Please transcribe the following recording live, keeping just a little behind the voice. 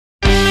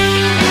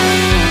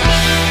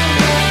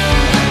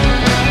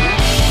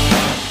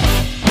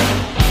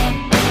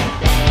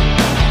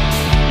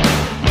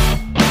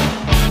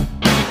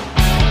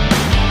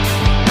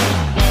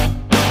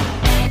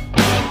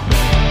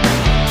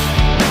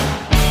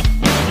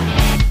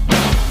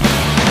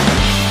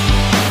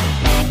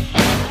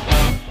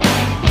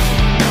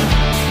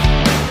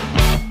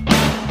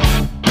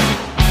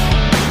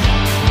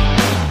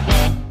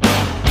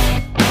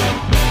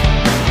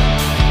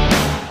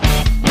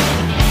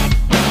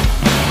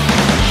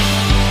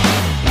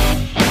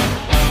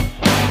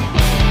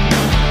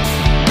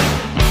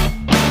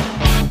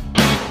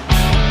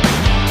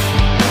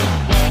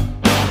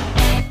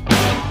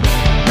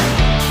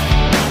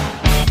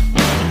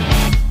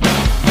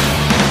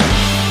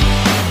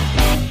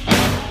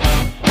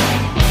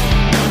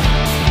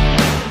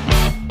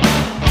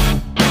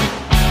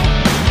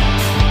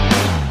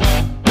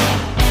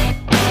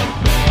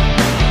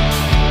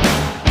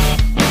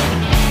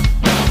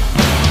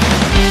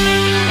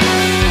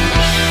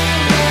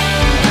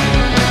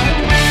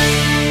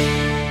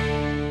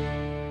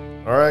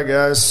right,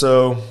 guys.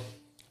 So,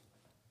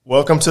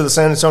 welcome to the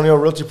San Antonio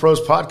Realty Pros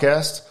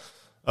podcast.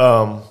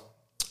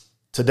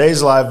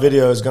 Today's live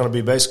video is going to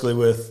be basically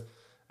with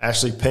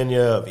Ashley Pena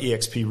of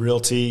eXp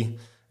Realty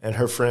and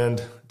her friend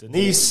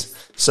Denise.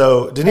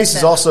 So, Denise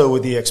is also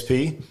with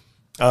eXp.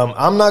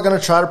 I'm not going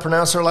to try to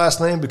pronounce her last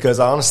name because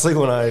honestly,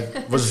 when I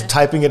was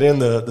typing it in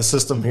the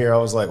system here, I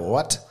was like,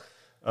 what?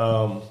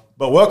 But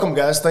welcome,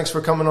 guys. Thanks for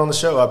coming on the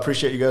show. I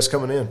appreciate you guys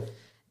coming in.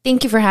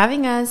 Thank you for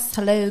having us.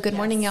 Hello. Good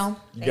morning, y'all.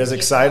 You guys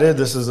excited?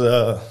 This is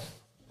a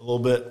little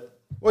bit...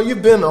 Well,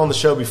 you've been on the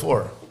show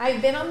before.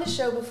 I've been on the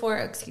show before.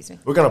 Excuse me.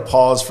 We're going to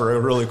pause for a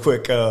really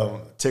quick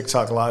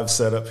TikTok live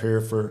setup here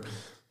for...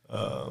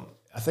 I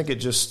think it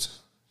just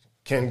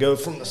can go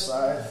from the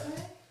side. I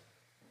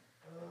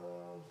don't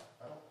know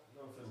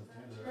if it'll do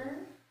that.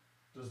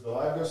 Does the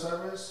live go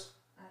sideways?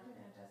 I don't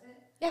know. Does it?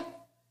 Yeah.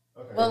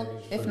 Okay. Well,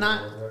 if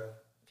not,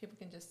 people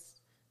can just...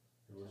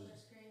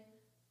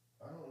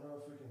 I don't know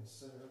if we can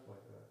set it up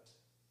like that.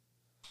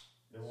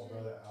 It won't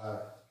go that high.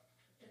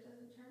 It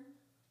doesn't turn?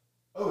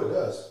 Oh, it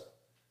does.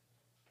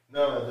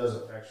 No, it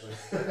doesn't, actually.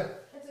 It's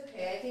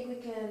okay. I think we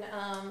can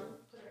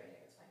put it right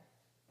here. It's fine.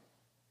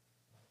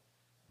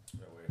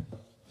 No, wait.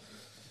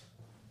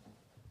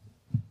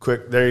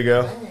 Quick, there you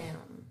go.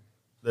 Bam.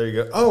 There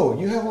you go. Oh,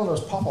 you have one of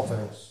those pop-up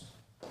things.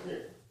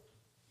 Here.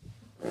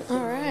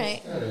 All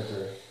right.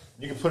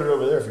 You can put it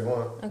over there if you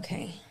want.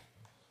 Okay.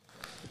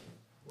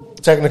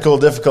 Technical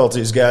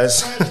difficulties,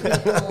 guys.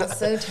 Technical.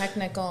 So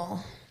technical.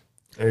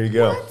 There you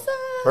go. What's up?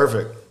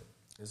 Perfect.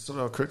 Is it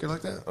all crooked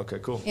like that? Okay,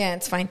 cool. Yeah,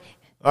 it's fine.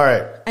 All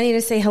right. I need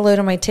to say hello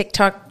to my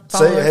TikTok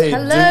followers. Say, hey,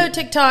 hello,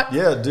 TikTok.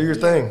 Yeah, do your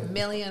thing.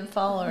 Million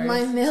followers.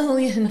 My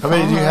million How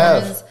many do you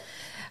have?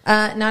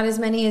 Not as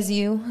many as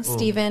you,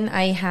 Stephen.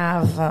 I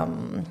have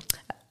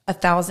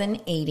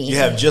 1,080. You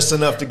have just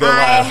enough to go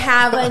I live.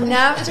 have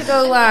enough to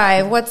go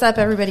live. What's up,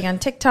 everybody on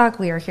TikTok?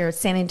 We are here at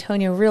San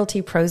Antonio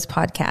Realty Pros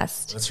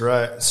Podcast. That's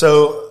right.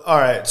 So, all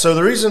right. So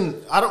the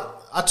reason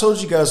I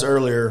told you guys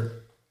earlier,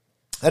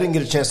 I didn't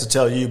get a chance to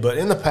tell you, but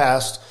in the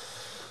past,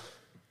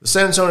 the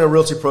San Antonio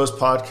Realty Pros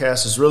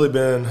Podcast has really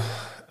been,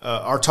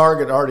 our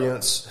target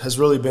audience has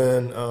really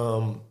been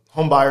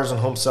home buyers and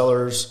home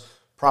sellers,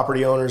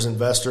 property owners,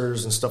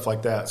 investors, and stuff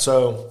like that.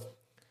 So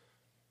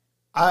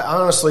I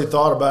honestly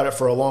thought about it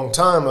for a long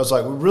time. I was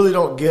like, we really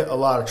don't get a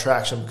lot of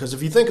traction because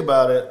if you think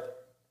about it,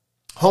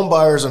 home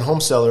buyers and home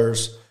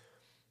sellers,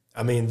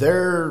 I mean,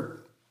 they're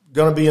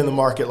going to be in the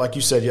market, like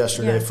you said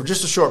yesterday, for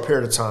just a short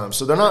period of time.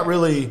 So they're not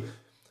really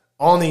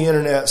on the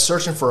internet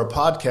searching for a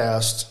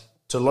podcast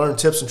to learn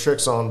tips and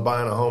tricks on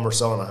buying a home or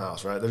selling a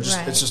house, right? They're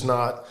just, It's just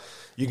not.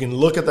 You can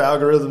look at the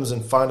algorithms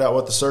and find out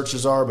what the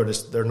searches are,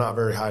 but they're not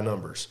very high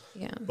numbers.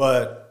 Yeah.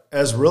 But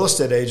as real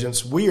estate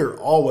agents, we are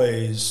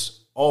always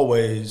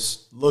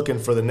looking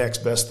for the next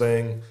best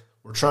thing.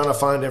 We're trying to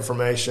find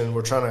information.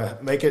 We're trying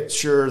to make it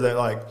sure that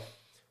like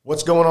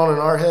what's going on in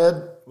our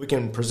head, we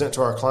can present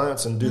to our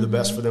clients and do the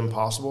best for them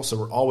possible. So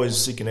we're always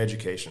seeking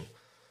education.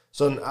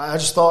 So I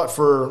just thought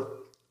for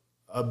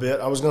a bit,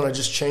 I was going to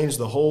just change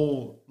the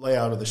whole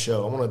layout of the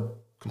show. I want to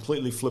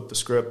completely flip the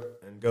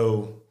script and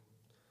go.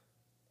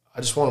 I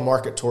just want to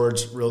market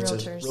towards real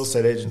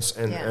estate agents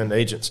and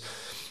agents.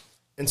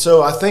 And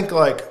so I think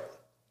like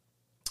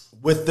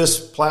with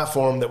this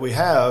platform that we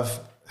have,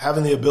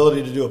 having the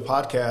ability to do a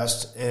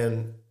podcast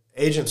and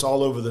agents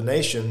all over the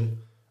nation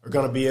are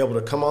going to be able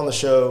to come on the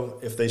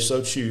show if they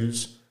so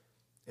choose.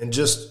 And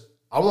just,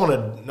 I want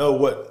to know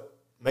what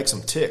makes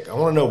them tick. I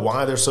want to know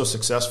why they're so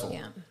successful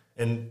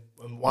and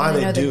why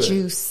they do it.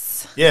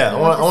 Juice. Yeah, I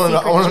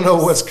want to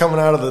know what's coming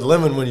out of the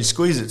lemon when you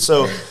squeeze it.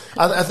 So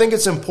I think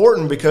it's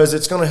important because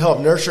it's going to help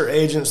nurture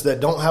agents that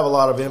don't have a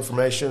lot of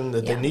information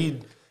that they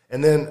need.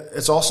 And then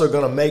it's also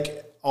going to make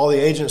all the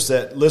agents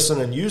that listen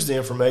and use the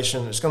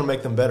information, it's going to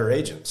make them better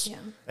agents. Yeah.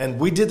 And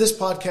we did this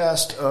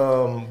podcast,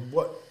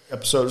 what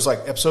episode? It was like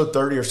episode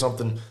 30 or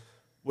something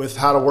with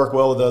how to work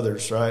well with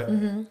others, right?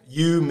 Mm-hmm.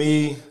 You,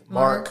 me,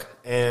 Mark,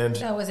 and...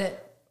 That was it.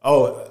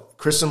 Oh,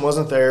 Kristen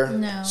wasn't there.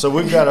 No. So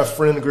we've got a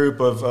friend group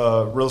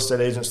of real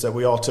estate agents that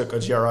we all took a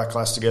GRI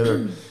class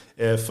together.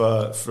 For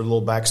a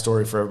little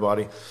backstory for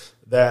everybody,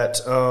 that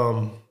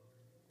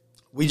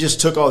we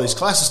just took all these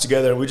classes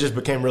together and we just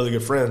became really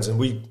good friends. And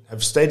we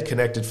have stayed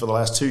connected for the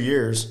last 2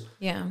 years.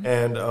 Yeah.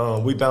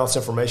 And we bounce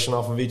information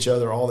off of each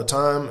other all the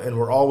time. And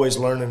we're always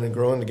learning and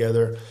growing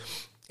together.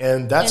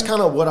 And that's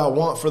kind of what I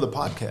want for the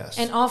podcast.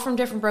 And all from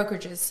different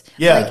brokerages.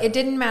 Yeah. Like, it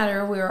didn't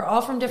matter. We were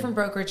all from different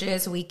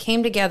brokerages. We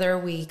came together.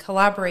 We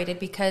collaborated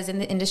because in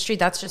the industry,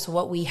 that's just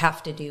what we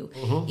have to do.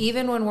 Mm-hmm.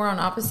 Even when we're on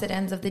opposite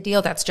ends of the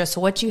deal, that's just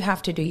what you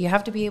have to do. You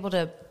have to be able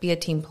to be a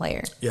team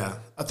player. Yeah.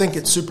 I think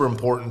it's super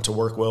important to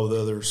work well with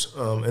others.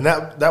 And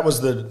that was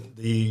the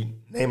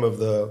name of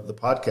the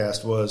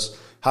podcast was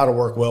How to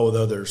Work Well with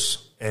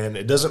Others. And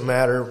it doesn't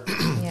matter.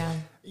 Yeah.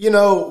 You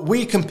know,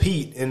 we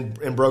compete in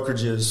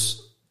brokerages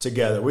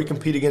together. We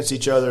compete against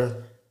each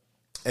other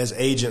as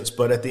agents,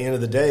 but at the end of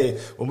the day,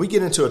 when we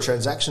get into a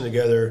transaction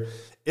together,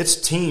 it's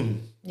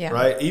team,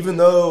 right? Even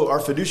though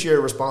our fiduciary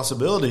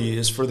responsibility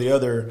is for the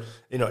other,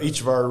 each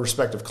of our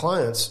respective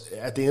clients,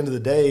 at the end of the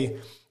day,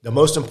 the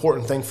most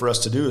important thing for us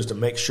to do is to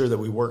make sure that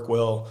we work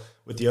well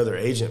with the other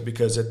agent,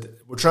 because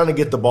we're trying to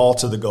get the ball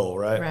to the goal,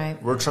 right?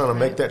 Right. We're trying to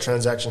make that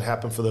transaction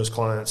happen for those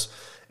clients.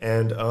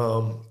 And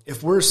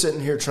if we're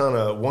sitting here trying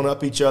to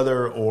one-up each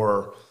other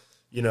or,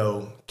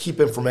 keep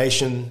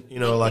information,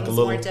 like a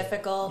little more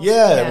difficult.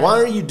 Yeah,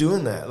 why are you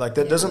doing that? Like,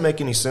 that doesn't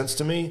make any sense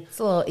to me. It's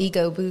a little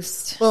ego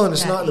boost. Well, and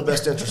it's not in the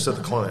best interest of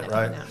the client,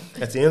 right? No.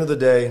 At the end of the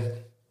day,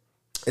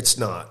 it's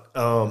not.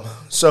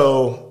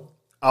 So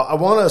I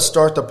want to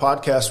start the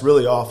podcast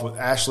really off with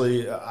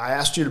Ashley. I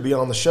asked you to be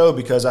on the show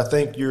because I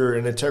think you're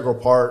an integral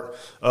part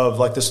of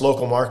like this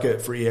local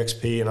market for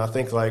EXP. And I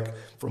think, like,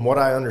 from what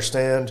I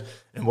understand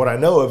and what I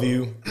know of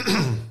you,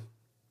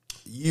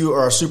 you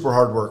are a super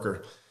hard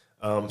worker.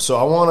 So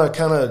I want to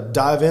kind of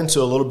dive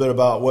into a little bit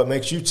about what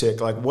makes you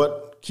tick, like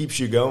what keeps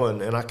you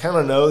going. And I kind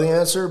of know the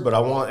answer, but I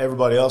want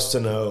everybody else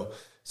to know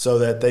so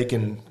that they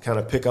can kind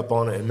of pick up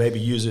on it and maybe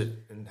use it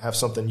and have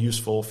something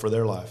useful for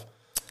their life.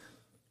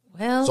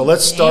 Well, so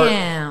let's start.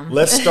 damn.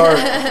 Let's start.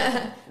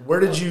 Where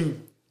did you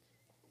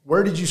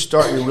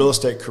start your real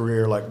estate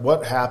career? Like,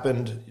 what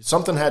happened?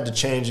 Something had to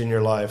change in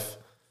your life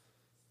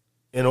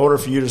in order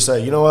for you to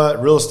say, you know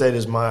what, real estate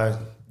is my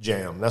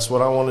jam. That's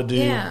what I want to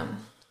do. Yeah.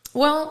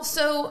 Well,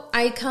 so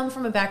I come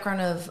from a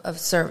background of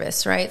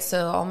service, right?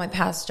 So all my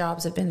past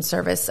jobs have been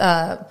service.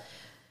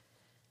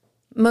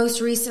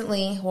 Most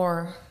recently,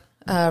 or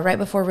right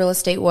before real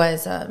estate,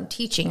 was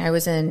teaching. I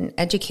was in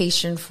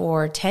education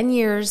for 10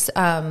 years.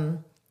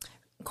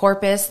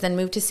 Corpus, then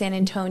moved to San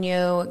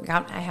Antonio.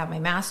 I have my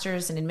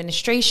master's in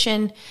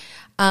administration.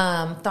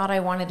 Thought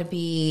I wanted to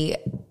be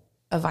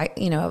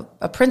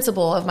a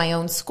principal of my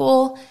own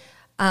school.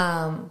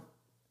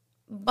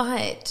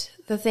 But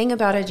the thing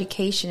about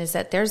education is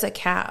that there's a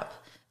cap.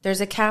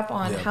 There's a cap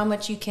on how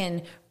much you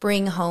can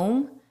bring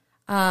home.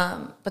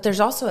 But there's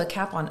also a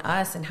cap on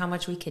us and how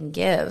much we can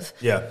give.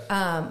 Yeah.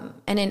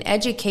 And in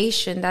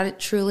education, that it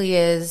truly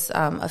is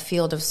a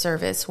field of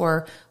service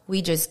where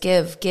we just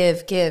give,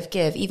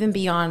 even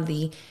beyond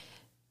the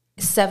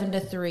 7 to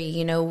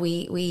 3.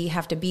 We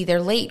have to be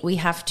there late. We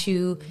have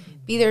to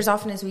be there as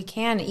often as we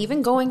can,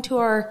 even going to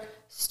our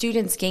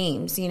students'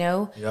 games,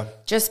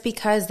 just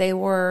because they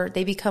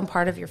become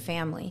part of your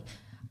family.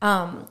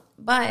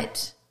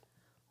 But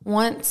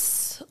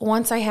once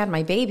I had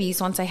my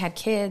babies, once I had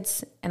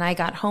kids and I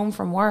got home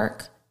from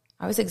work,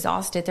 I was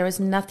exhausted. There was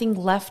nothing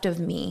left of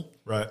me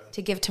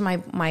to give to my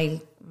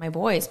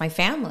boys, my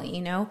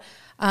family,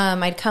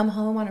 I'd come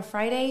home on a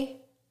Friday,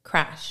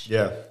 crash.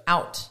 Yeah.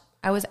 Out.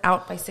 I was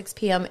out by 6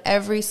 p.m.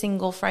 every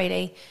single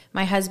Friday.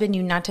 My husband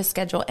knew not to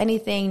schedule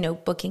anything, no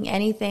booking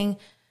anything.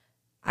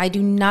 I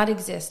do not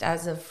exist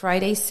as of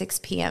Friday, 6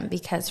 p.m.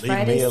 because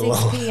Friday,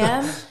 6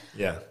 p.m.,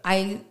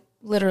 I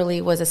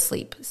literally was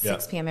asleep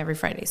 6 p.m. every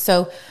Friday.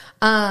 So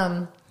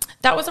that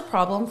was a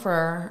problem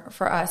for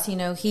us.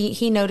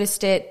 He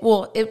noticed it.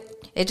 Well,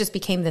 it just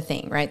became the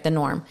thing, right? The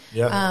norm.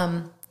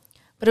 Yeah.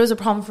 But it was a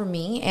problem for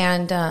me,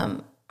 and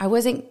I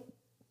wasn't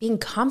being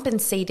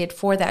compensated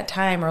for that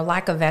time or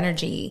lack of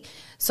energy.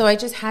 So I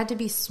just had to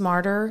be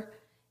smarter,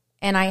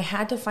 and I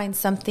had to find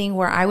something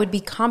where I would be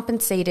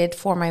compensated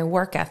for my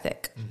work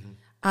ethic,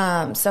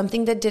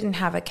 something that didn't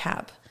have a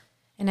cap.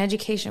 In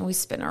education, we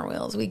spin our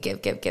wheels. We give,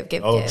 and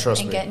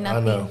get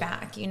nothing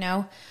back,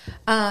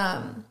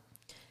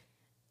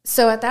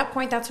 So at that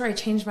point, that's where I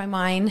changed my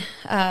mind.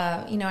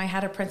 I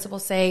had a principal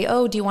say,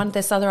 "Oh, do you want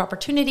this other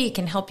opportunity? It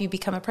can help you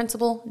become a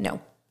principal."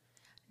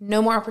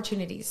 No more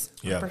opportunities.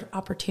 Yeah.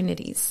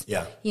 Opportunities.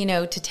 Yeah.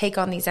 To take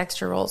on these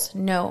extra roles.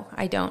 No,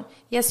 I don't.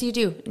 Yes, you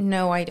do.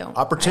 No, I don't.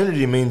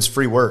 Opportunity means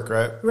free work,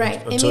 right?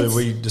 Right. Until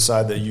we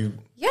decide that you.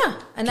 Yeah,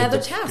 another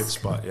task. Get the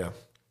spot. Yeah.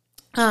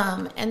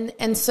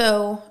 And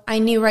so I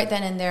knew right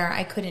then and there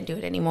I couldn't do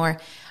it anymore.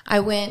 I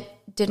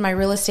did my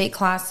real estate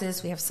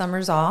classes. We have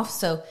summers off,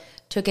 so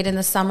took it in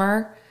the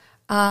summer.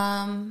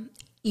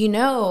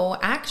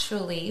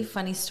 Actually,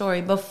 funny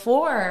story,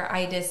 before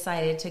I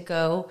decided to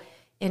go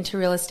into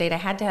real estate, I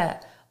had to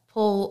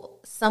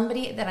pull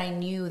somebody that I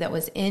knew that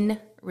was in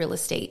real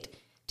estate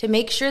to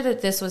make sure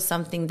that this was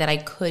something that I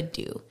could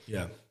do.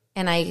 Yeah.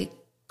 And I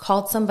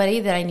called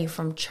somebody that I knew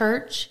from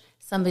church,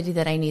 somebody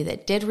that I knew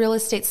that did real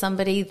estate,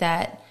 somebody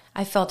that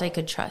I felt I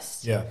could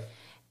trust. Yeah.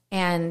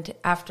 And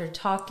after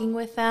talking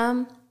with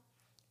them,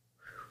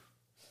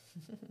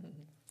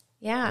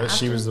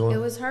 she was the one? It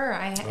was her.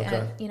 I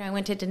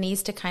went to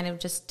Denise to kind of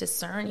just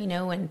discern,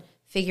 and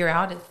figure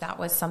out if that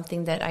was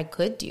something that I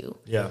could do.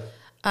 Yeah.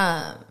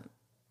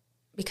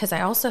 Because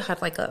I also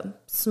had like a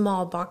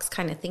small box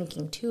kind of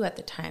thinking too at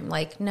the time.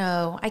 Like,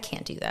 no, I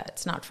can't do that.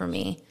 It's not for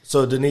me.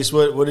 So Denise,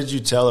 what did you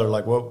tell her?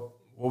 Like, what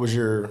was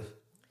your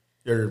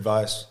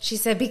advice? She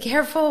said, "Be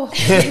careful. Don't do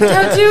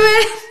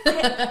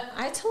it."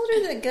 I told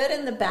her the good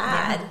and the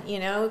bad,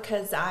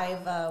 because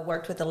I've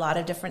worked with a lot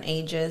of different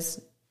agents,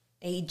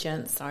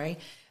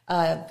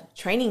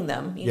 training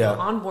them,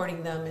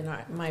 onboarding them in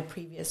my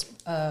previous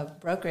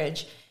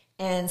brokerage.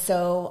 And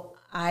so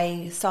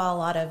I saw a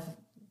lot of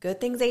good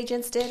things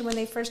agents did when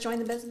they first joined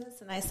the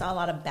business, and I saw a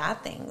lot of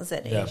bad things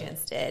that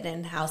agents did,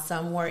 and how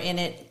some were in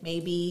it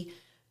maybe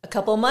a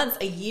couple months,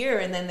 a year,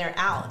 and then they're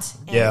out.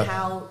 And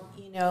how,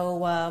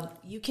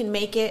 you can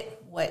make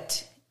it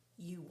what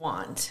you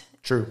want.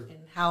 True. And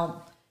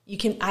how you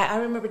can, I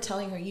remember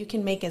telling her, you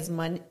can make as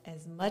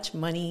much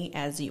money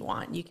as you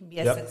want. You can be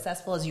as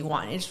successful as you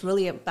want. It's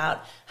really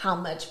about how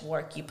much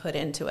work you put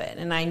into it.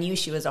 And I knew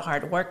she was a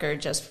hard worker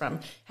just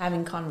from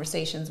having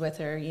conversations with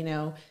her,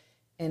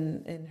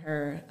 in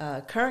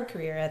her current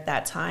career at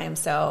that time.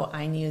 So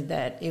I knew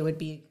that it would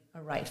be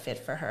a right fit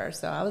for her.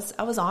 So I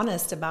was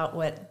honest about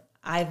what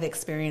I've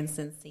experienced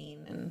and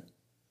seen. And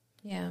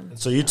And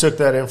so you took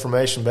that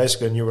information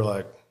basically and you were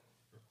like,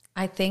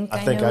 I think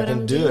I know what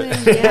I'm doing.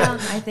 Yeah,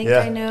 I think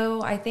I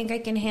know. I think I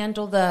can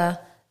handle the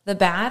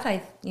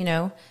bad.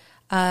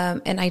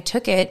 And I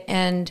took it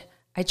and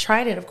I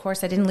tried it. Of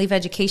course, I didn't leave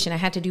education. I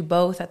had to do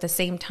both at the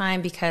same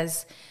time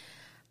because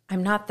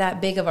I'm not that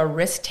big of a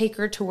risk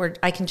taker to where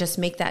I can just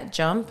make that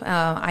jump.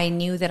 I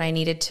knew that I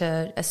needed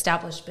to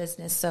establish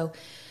business. So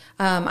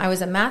I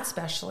was a math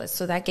specialist,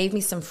 so that gave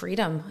me some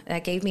freedom.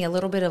 That gave me a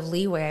little bit of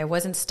leeway. I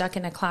wasn't stuck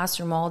in a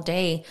classroom all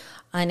day,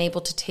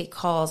 unable to take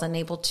calls,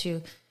 unable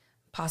to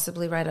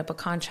possibly write up a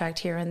contract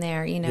here and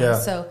there,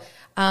 So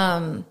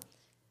I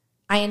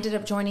ended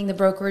up joining the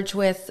brokerage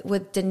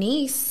with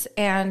Denise,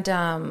 and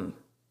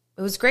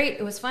it was great.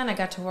 It was fun. I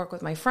got to work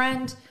with my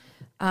friend.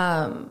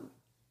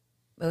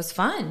 It was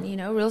fun.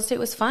 Real estate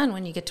was fun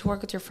when you get to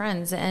work with your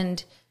friends.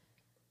 And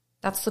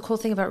that's the cool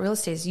thing about real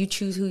estate is you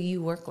choose who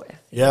you work with.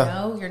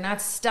 You're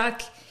not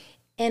stuck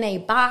in a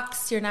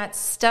box. You're not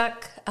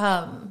stuck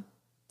in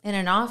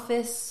an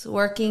office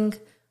working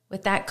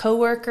with that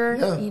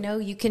coworker.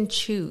 You can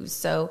choose.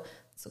 So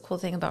it's the cool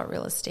thing about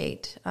real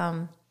estate.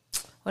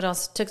 What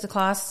else? Took the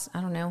class. I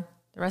don't know.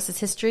 The rest is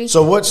history.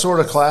 So what sort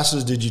of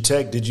classes did you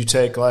take? Did you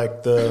take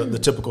like the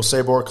typical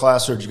Sabor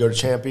class, or did you go to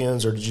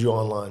Champions, or did you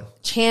online?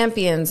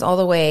 Champions all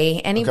the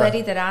way.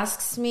 Anybody that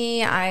asks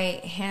me,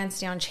 I hands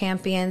down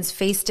Champions,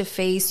 face to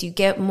face. You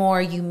get more.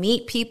 You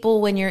meet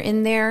people when you're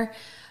in there.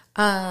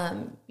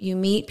 You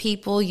meet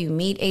people, you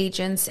meet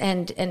agents.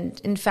 And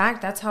in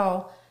fact, that's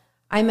how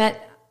I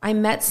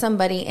met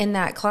somebody in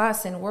that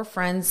class, and we're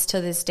friends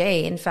to this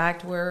day. In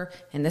fact, we're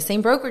in the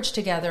same brokerage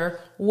together,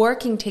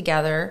 working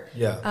together.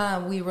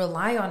 We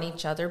rely on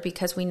each other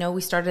because we know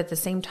we started at the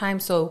same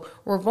time. So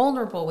we're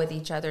vulnerable with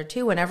each other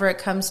too. Whenever it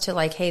comes to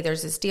like, hey,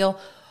 there's this deal.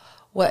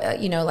 What,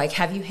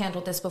 have you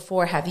handled this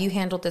before? Have you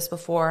handled this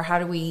before? How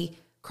do we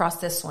cross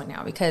this one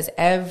now? Because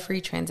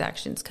every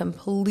transaction is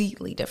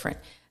completely different.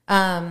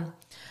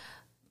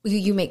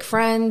 You make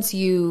friends,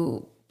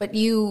 but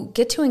you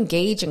get to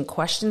engage in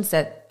questions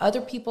that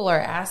other people are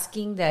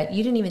asking that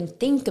you didn't even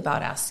think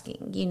about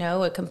asking,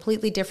 a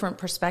completely different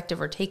perspective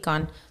or take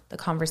on the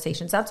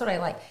conversations. That's what I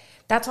like.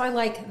 That's why I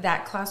like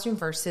that classroom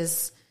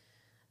versus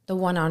the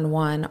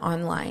one-on-one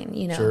online,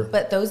 Sure.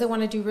 But those that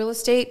want to do real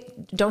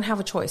estate don't have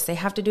a choice. They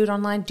have to do it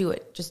online, do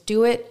it. Just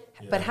do it.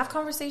 Yeah. But have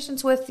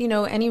conversations with,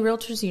 any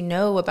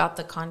realtors about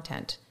the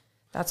content.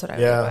 That's what I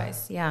would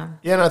advise. Yeah.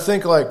 Yeah, and I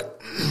think like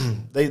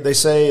they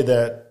say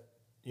that,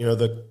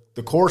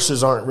 the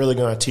courses aren't really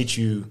going to teach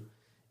you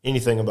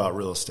anything about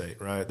real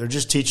estate, right? They're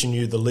just teaching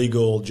you the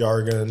legal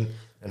jargon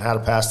and how to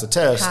pass the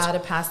test. How to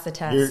pass the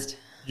test.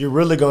 You're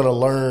really going to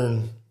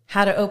learn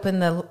how to open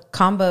the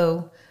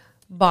combo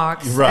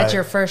box at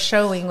your first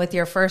showing with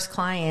your first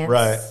clients.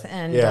 Right.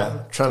 And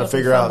trying to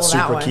figure out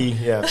super key.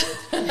 Yeah.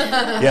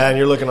 And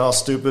you're looking all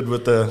stupid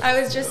with the...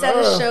 I was just at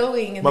a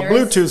showing. And my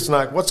Bluetooth's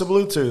not... What's a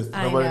Bluetooth?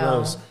 Nobody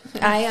knows.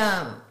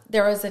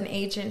 There was an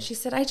agent. She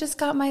said, I just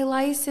got my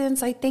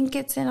license. I think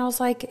it's in. I was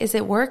like, is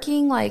it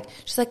working?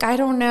 She's like, I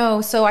don't know.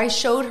 So I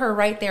showed her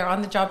right there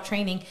on the job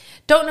training.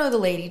 Don't know the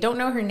lady. Don't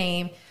know her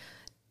name.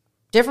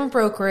 Different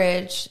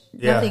brokerage.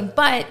 Nothing.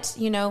 But,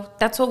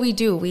 that's what we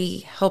do. We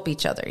help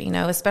each other,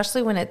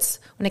 especially when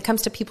it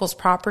comes to people's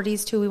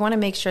properties too. We want to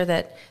make sure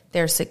that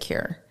they're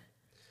secure.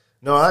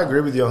 No, I agree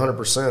with you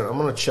 100%. I'm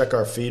going to check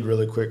our feed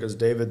really quick. As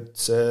David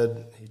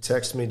said, he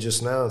texted me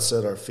just now and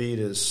said our feed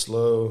is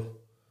slow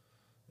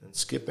and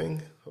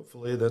skipping.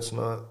 Hopefully that's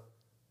not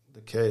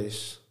the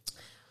case.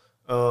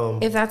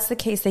 If that's the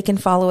case, they can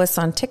follow us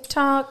on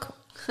TikTok.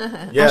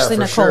 Ashley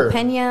Nicole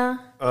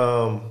Pena.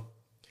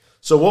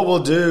 So what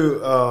we'll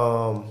do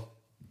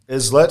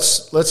is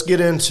let's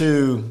get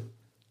into.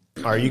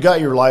 All right, you got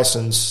your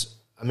license.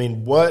 I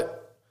mean,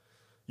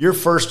 your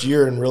first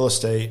year in real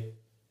estate?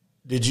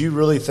 Did you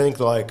really think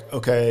like,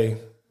 okay,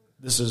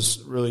 this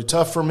is really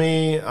tough for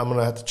me, I'm going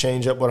to have to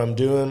change up what I'm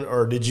doing?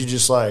 Or did you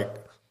just like,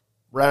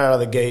 right out of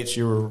the gates,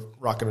 you were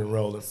rocking and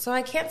rolling? So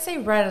I can't say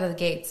right out of the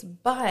gates,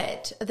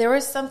 but there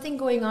was something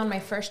going on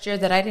my first year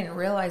that I didn't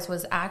realize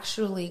was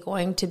actually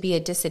going to be a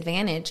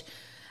disadvantage.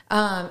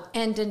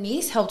 And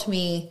Denise helped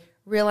me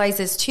realize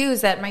this too,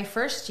 is that my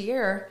first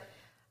year,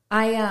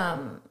 I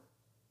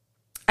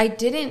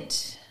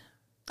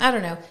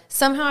don't know,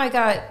 somehow I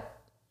got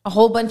a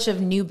whole bunch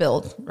of new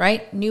build,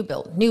 right? New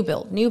build.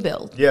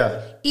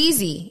 Yeah.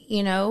 Easy,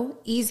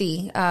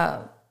 easy.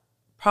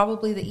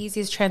 Probably the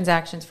easiest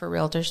transactions for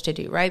realtors to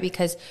do, right?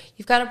 Because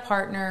you've got a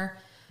partner.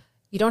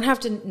 You don't have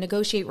to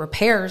negotiate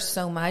repairs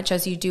so much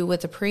as you do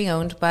with the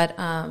pre-owned, but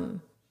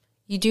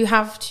you do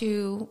have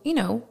to,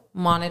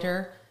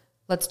 monitor.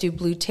 Let's do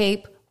blue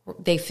tape.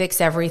 They fix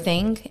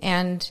everything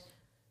and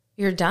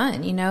you're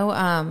done,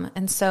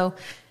 And so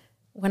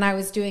when I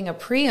was doing a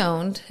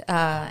pre-owned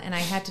and I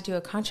had to do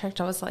a contract,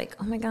 I was like,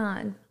 oh my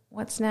God,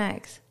 what's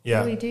next? Yeah.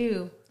 What do we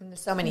do? And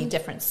there's so many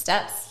different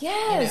steps,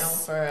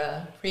 Yes. for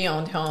a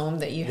pre-owned home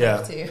that you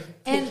have to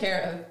take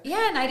care of.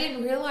 Yeah, and I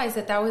didn't realize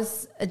that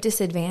was a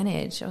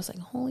disadvantage. I was like,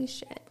 holy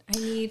shit, I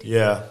need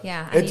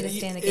I need to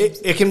stay in the game.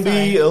 It can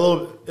be a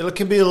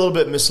little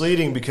bit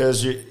misleading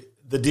because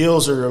the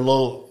deals are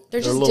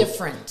they're just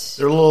different.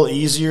 They're a little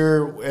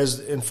easier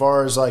as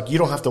far as like you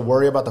don't have to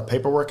worry about the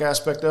paperwork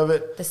aspect of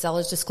it. The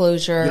seller's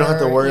disclosure. You don't have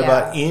to worry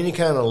about any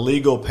kind of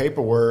legal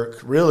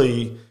paperwork.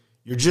 Really,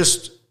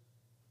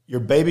 you're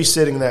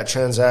babysitting that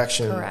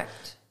transaction.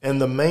 Correct. And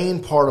the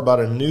main part about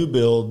a new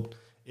build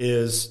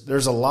is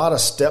there's a lot of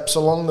steps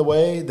along the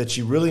way that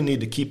you really need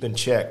to keep in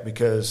check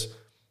because,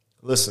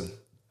 listen,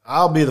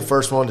 I'll be the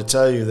first one to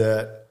tell you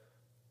that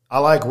I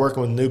like working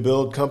with new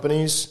build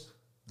companies.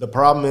 The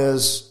problem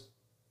is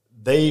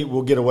they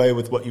will get away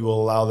with what you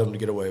will allow them to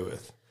get away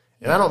with.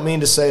 And I don't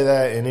mean to say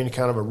that in any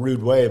kind of a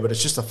rude way, but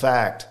it's just a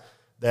fact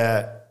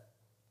that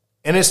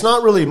 – and it's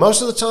not really –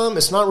 most of the time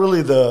it's not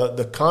really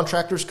the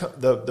contractors,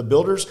 the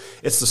builders.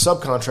 It's the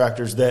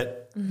subcontractors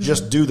that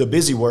just do the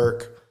busy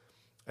work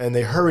and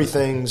they hurry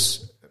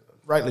things,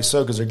 rightly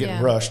so because they're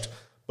getting rushed.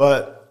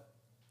 But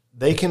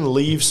they can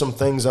leave some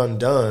things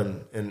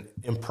undone and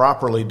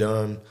improperly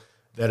done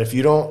that if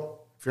you're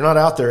not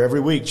out there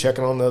every week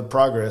checking on the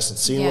progress and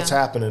seeing what's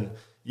happening,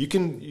 you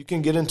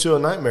can get into a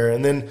nightmare.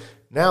 And then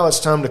now it's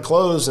time to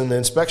close and the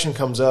inspection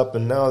comes up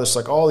and now there's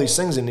like all these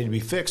things that need to be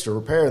fixed or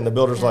repaired and the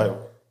builder's like,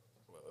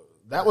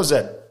 that was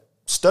at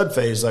stud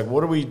phase. Like,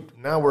 what are we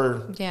now?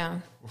 We're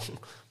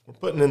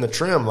putting in the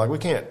trim. Like, we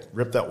can't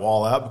rip that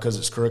wall out because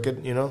it's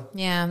crooked.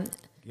 Yeah.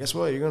 Guess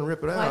what? You're going to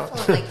rip it out. I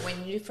felt like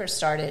when you first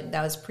started,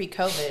 that was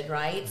pre-COVID,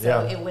 right?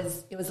 So it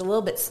was a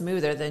little bit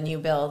smoother than new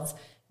builds.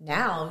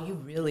 Now you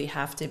really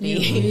have to be.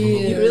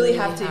 You really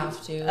have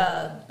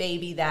to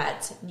baby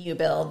that new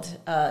build.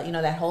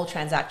 That whole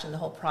transaction, the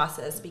whole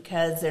process,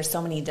 because there's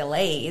so many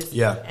delays.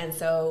 Yeah. And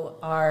so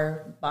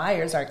our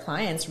buyers, our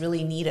clients,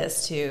 really need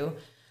us to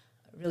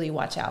really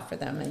watch out for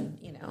them,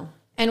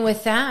 And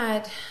with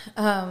that,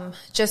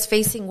 just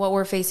facing what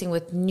we're facing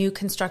with new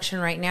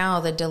construction right now,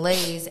 the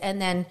delays, and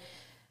then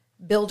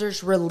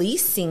builders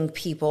releasing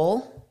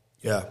people.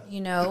 Yeah.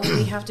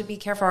 We have to be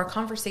careful. Our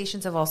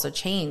conversations have also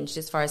changed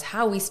as far as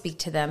how we speak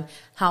to them,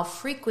 how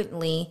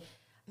frequently,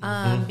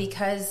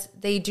 because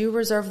they do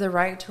reserve the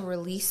right to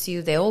release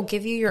you. They will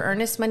give you your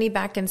earnest money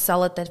back and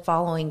sell it the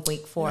following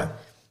week for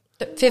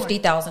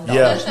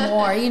 $50,000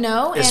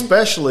 more,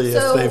 Especially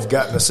if they've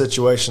gotten a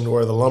situation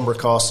where the lumber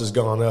cost has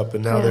gone up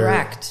and now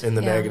they're in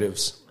the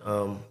negatives.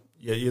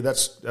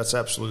 That's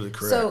absolutely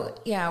correct. So,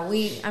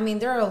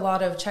 there are a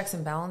lot of checks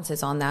and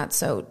balances on that.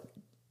 So,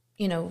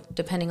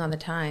 depending on the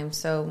time.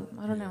 So,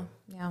 I don't know.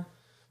 Yeah.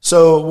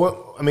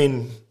 So,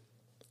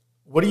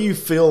 what do you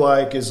feel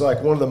like is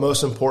like one of the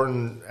most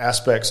important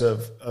aspects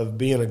of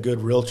being a good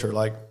realtor?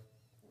 Like,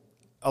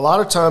 a lot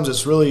of times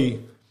it's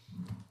really,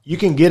 you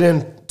can get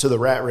into the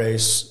rat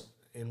race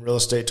in real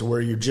estate to where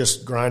you're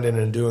just grinding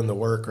and doing the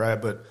work, right?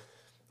 But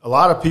a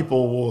lot of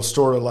people will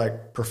sort of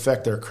like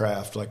perfect their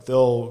craft. Like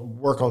they'll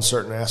work on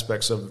certain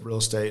aspects of real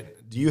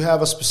estate. Do you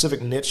have a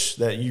specific niche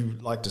that you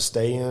like to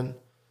stay in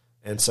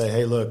and say,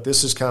 hey, look,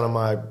 this is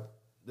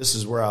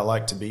where I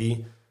like to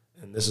be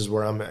and this is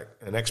where I'm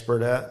an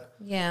expert at?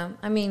 Yeah.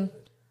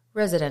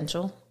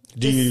 Residential.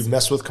 Do you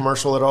mess with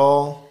commercial at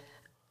all?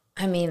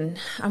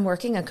 I'm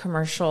working a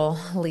commercial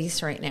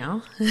lease right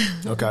now.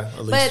 Okay.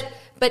 A lease.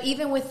 But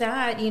even with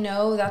that,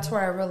 that's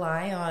where I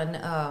rely on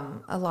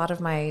a lot of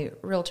my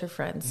realtor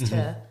friends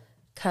to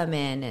come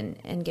in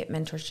and get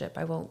mentorship.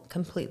 I won't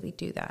completely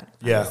do that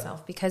by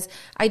myself because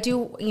I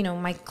do,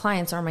 my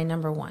clients are my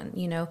number one.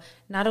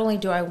 Not only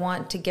do I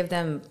want to give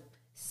them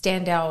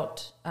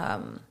standout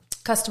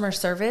customer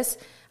service,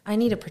 I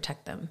need to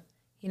protect them.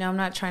 I'm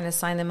not trying to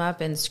sign them up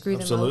and screw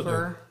them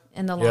over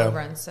in the long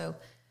run. So,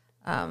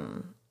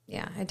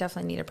 I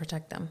definitely need to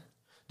protect them.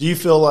 Do you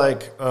feel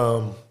like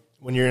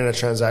when you're in a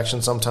transaction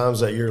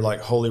sometimes that you're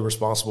like wholly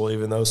responsible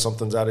even though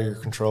something's out of your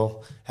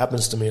control?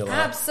 Happens to me a lot.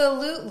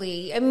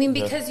 Absolutely.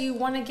 Because you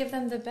want to give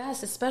them the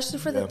best, especially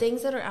for the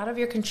things that are out of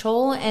your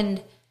control.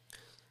 And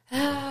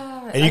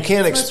you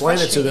can't explain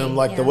it to them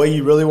like the way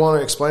you really want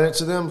to explain it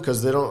to them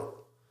because I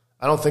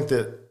don't think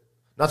that,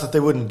 not that they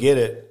wouldn't get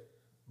it,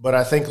 but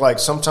I think like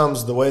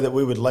sometimes the way that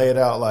we would lay it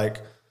out, like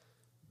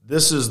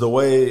this is the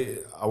way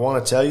I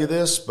want to tell you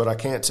this, but I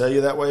can't tell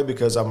you that way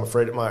because I'm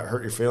afraid it might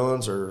hurt your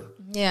feelings or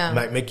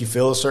might make you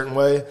feel a certain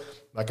way.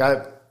 Like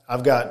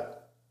I've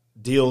got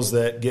deals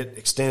that get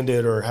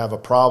extended or have a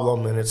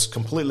problem and it's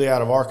completely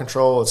out of our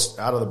control. It's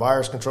out of the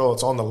buyer's control.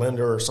 It's on the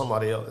lender or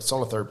somebody else. It's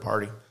on a third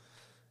party.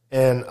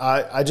 And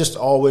I just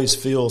always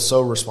feel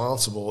so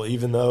responsible,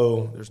 even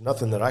though there's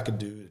nothing that I could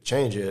do to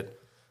change it.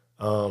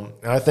 And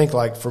I think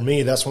like for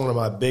me, that's one of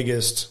my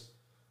biggest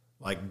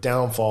like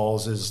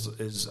downfalls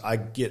is I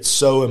get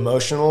so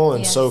emotional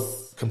and so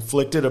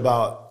conflicted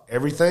about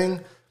everything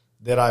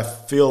that I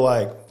feel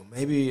like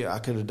maybe I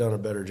could have done a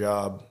better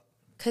job.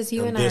 Because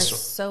you and I are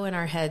so in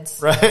our heads.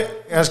 Right?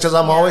 That's because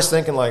I'm always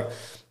thinking like,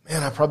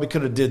 man, I probably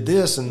could have did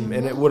this and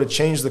it would have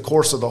changed the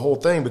course of the whole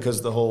thing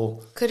because the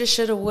whole... Coulda,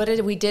 shoulda,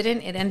 woulda. We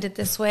didn't. It ended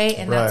this way,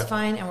 and that's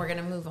fine, and we're going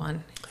to move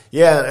on.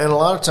 Yeah, and a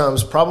lot of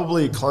times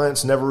probably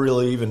clients never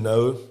really even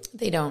know.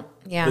 They don't.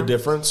 Yeah. The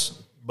difference.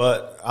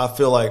 But I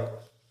feel like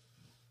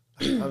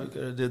I probably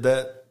could have did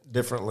that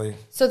differently.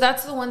 So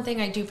that's the one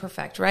thing I do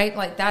perfect, right?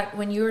 Like that,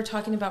 when you were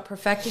talking about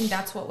perfecting,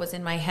 that's what was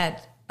in my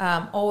head.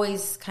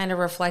 Always kind of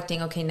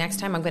reflecting, okay, next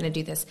time I'm going to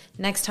do this.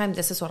 Next time,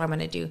 this is what I'm going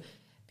to do.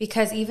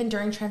 Because even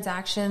during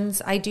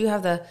transactions, I do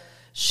have the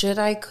should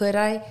I, could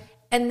I?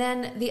 And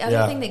then the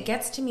other thing that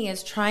gets to me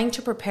is trying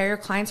to prepare your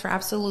clients for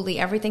absolutely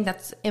everything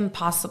that's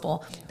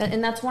impossible.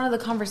 And that's one of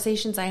the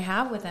conversations I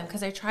have with them,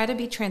 because I try to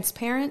be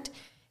transparent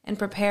and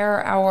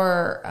prepare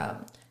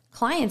our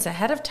clients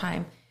ahead of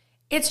time.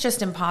 It's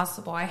just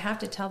impossible. I have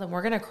to tell them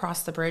we're going to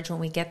cross the bridge when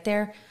we get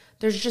there.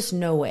 There's just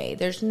no way.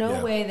 There's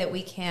no way that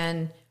we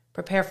can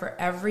prepare for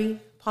every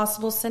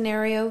possible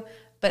scenario,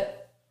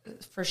 but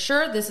for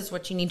sure, this is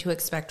what you need to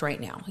expect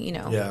right now, you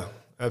know? Yeah,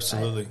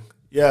 absolutely.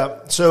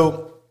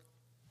 So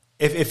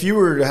if you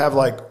were to have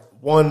like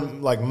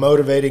one like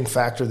motivating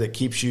factor that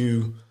keeps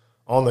you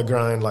on the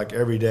grind like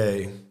every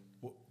day,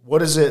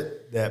 what is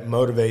it that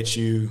motivates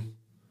you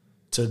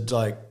to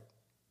like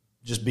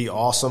just be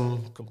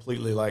awesome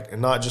completely, like,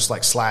 and not just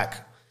like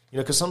slack? You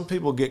know, because some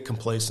people get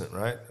complacent,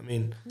 right? I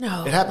mean,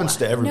 it happens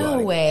to everybody.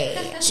 No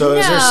way. So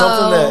is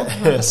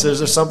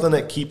there something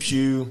that keeps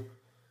you,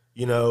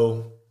 you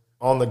know,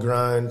 on the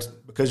grind?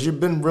 Because you've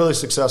been really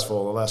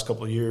successful the last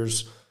couple of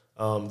years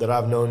that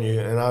I've known you,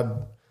 and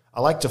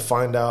I like to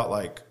find out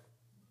like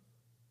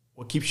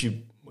what keeps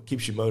you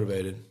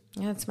motivated.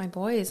 Yeah, it's my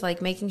boys,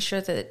 like making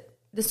sure that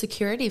the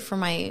security for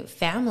my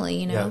family,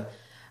 you know.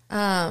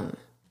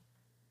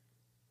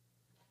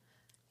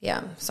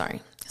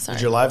 Sorry.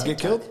 Did your live get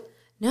killed?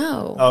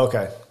 No. Oh,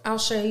 okay. I'll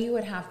show you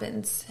what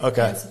happens.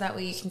 Okay. And so that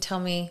way you can tell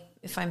me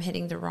if I'm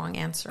hitting the wrong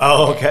answer.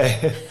 Oh,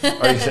 okay.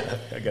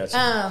 I got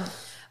you.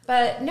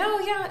 But no,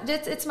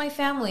 it's my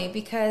family,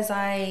 because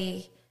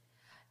and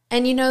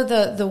you know,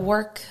 the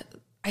work,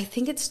 I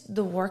think it's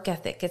the work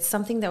ethic. It's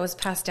something that was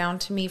passed down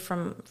to me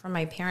from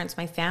my parents,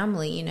 my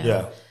family, you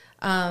know.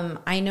 Yeah.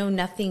 I know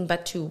nothing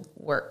but to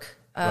work.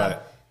 Right.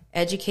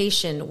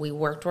 Education, we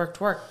worked.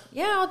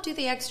 Yeah, I'll do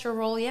the extra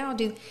role. Yeah, I'll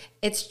do.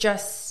 It's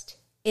just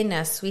in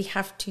us. We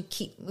have to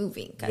keep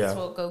moving. Guys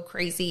will go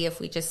crazy if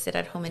we just sit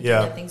at home and do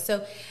nothing.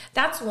 So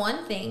that's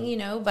one thing, you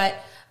know, but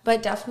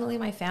definitely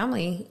my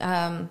family.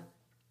 I'm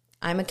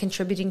a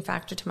contributing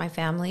factor to my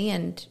family,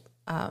 and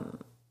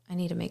I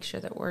need to make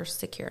sure that we're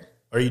secure.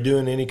 Are you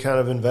doing any kind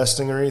of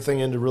investing or anything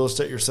into real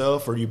estate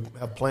yourself, or you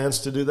have plans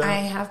to do that? I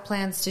have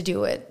plans to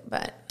do it,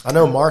 but I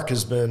know Mark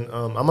has been.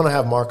 I'm going to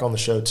have Mark on the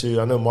show too.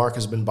 I know Mark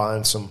has been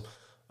buying some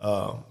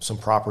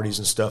properties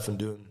and stuff and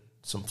doing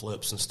some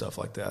flips and stuff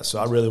like that. So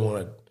I really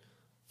want to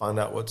find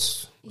out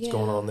what's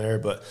going on there.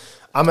 But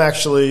I'm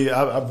actually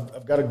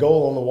I've got a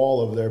goal on the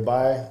wall over there: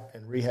 buy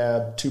and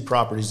rehab 2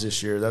 properties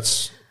this year.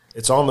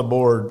 It's on the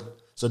board.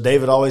 So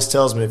David always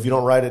tells me, if you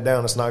don't write it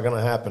down, it's not going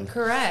to happen.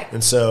 Correct.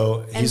 And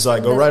so he's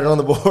like, go write it on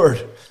the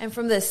board. And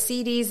from the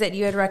CDs that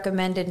you had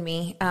recommended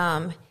me,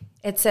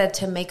 it said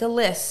to make a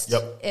list.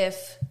 Yep.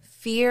 If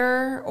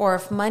fear or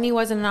if money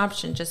wasn't an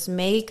option, just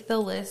make the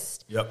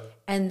list. Yep.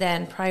 And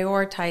then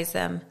prioritize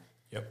them.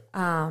 Yep.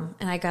 And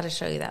I got to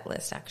show you that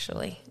list,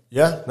 actually.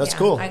 Yeah, that's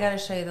cool. I got to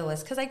show you the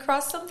list because I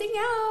crossed something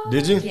out.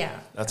 Did you? Yeah.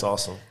 That's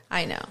awesome.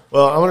 I know.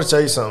 Well, I want to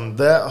tell you something.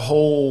 That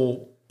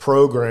whole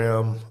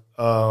program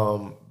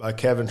by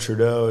Kevin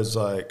Trudeau is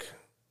like,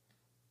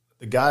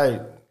 the guy,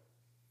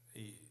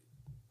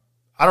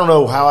 I don't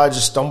know how I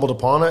just stumbled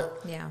upon it.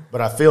 Yeah. But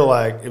I feel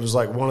like it was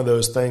like one of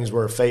those things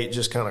where fate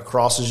just kind of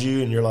crosses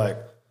you and you're like,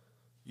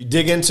 you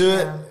dig into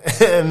it.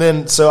 And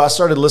then, so I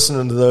started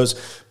listening to those.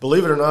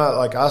 Believe it or not,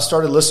 like I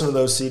started listening to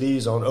those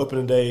CDs on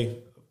opening day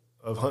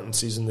of hunting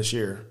season this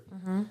year.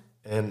 Mm-hmm.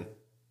 And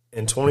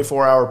in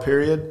 24-hour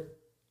period,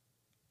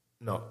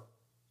 a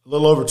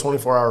little over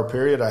 24-hour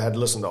period, I had to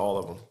listen to all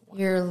of them.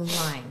 You're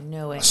lying.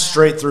 No way.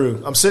 Straight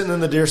through. I'm sitting in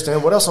the deer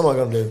stand. What else am I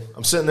going to do?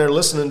 I'm sitting there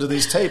listening to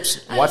these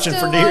tapes, watching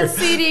for deer.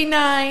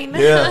 CD9.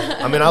 Yeah.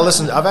 I mean,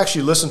 I've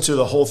actually listened to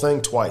the whole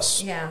thing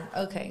twice. Yeah.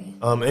 Okay.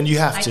 And you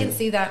have to. I can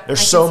see that.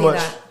 There's so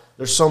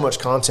much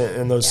content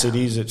in those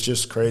CDs. It's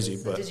just crazy.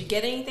 But did you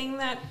get anything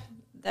that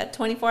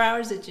 24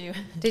 hours? Did you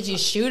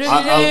shoot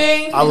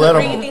anything? I let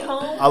bring anything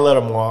home? I let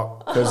them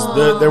walk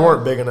because they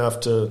weren't big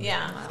enough to.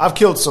 Yeah. I've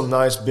killed some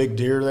nice big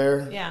deer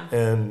there. Yeah.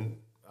 And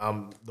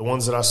the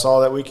ones that I saw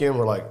that weekend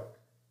were like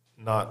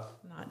not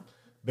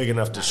big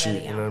enough to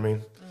shoot. You know what I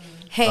mean?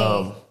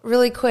 Hey,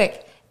 really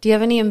quick, do you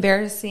have any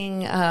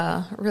embarrassing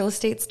real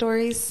estate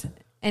stories?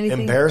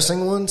 Anything?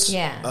 Embarrassing ones?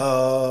 Yeah.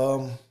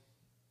 I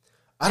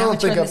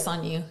don't think this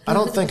on you. I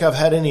don't think I've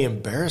had any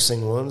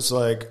embarrassing ones.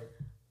 Like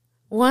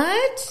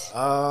what?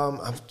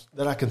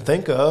 That I can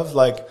think of.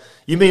 Like,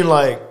 you mean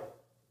like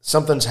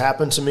something's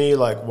happened to me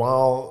like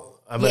while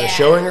I'm at a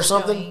showing or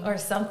something? Or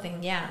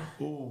something, yeah.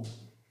 Ooh.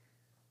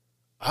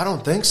 I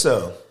don't think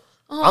so.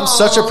 I'm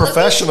such a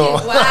professional.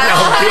 Perfect.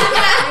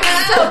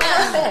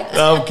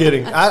 No, I'm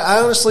kidding. I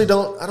honestly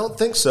don't. I don't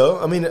think so.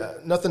 I mean,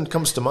 nothing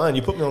comes to mind.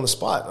 You put me on the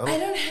spot. I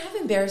don't have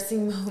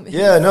embarrassing moments.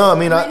 Yeah, no. I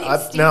mean,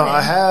 Now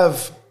I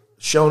have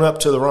shown up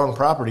to the wrong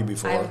property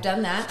before. I've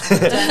done that. I've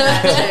done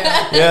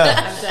that too.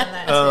 Yeah, I've done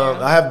that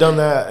too. I have done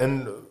that,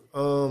 and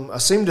I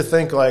seem to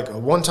think like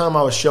one time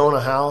I was showing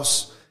a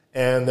house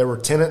and there were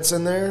tenants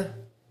in there,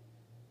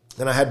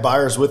 and I had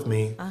buyers with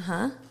me,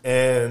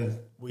 and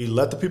we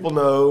let the people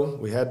know.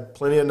 We had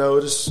plenty of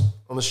notice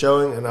on the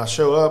showing, and I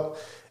show up,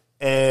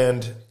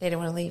 and They didn't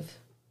want to leave.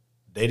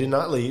 they did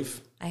not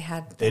leave.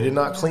 They did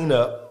not clean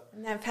up.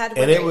 And I've had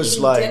And it was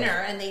like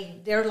dinner, and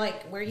they're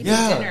like, "Where are you eating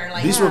dinner?"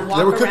 Like,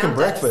 they were cooking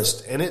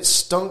breakfast, and it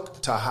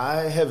stunk to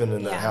high heaven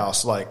in that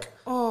house. Like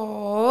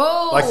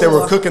they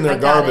were cooking their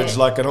garbage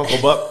like an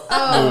Uncle Buck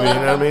movie. You know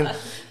what I mean?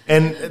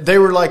 And they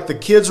were like, the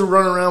kids were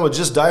running around with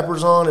just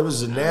diapers on. It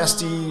was a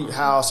nasty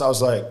house. I was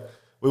like,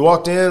 we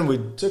walked in, we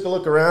took a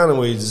look around, and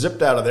we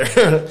zipped out of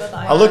there.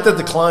 I looked at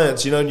the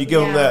clients, and you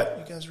give them that.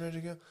 You guys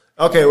ready to go?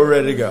 Okay, we're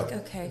ready to go.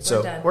 Okay,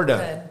 so we're done.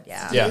 Good.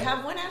 Yeah. Do you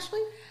have one,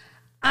 Ashley?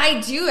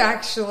 I do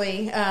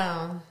actually.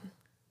 I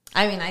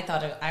mean, I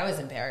thought I was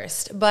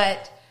embarrassed,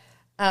 but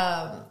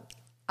I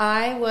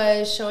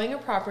was showing a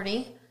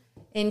property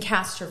in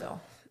Castroville,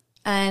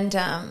 and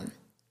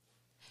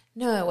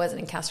no, it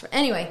wasn't in Castroville.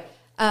 Anyway,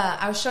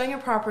 I was showing a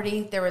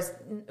property. It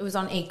was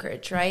on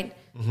acreage, right?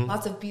 Mm-hmm.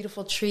 Lots of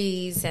beautiful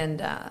trees,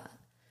 and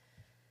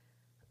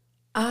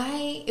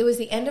it was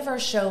the end of our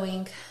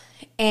showing,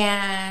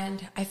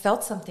 and I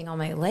felt something on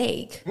my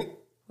leg. We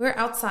were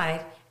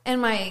outside,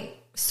 and my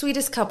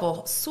sweetest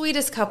couple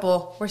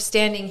were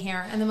standing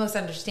here, and the most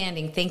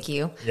understanding. Thank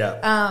you.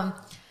 Yeah.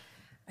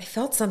 I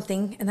felt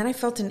something, and then I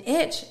felt an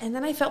itch, and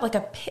then I felt like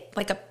a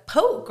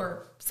poke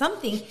or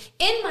something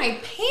in my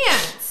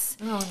pants.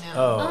 Oh no!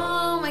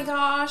 Oh my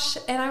gosh!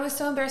 And I was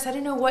so embarrassed. I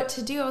didn't know what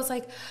to do. I was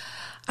like,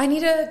 I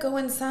need to go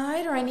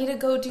inside, or I need to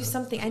go do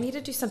something. I need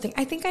to do something.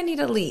 I think I need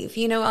to leave.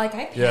 Like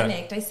I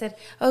panicked. Yeah. I said,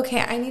 okay,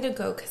 I need to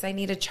go because I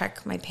need to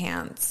check my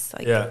pants.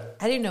 I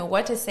didn't know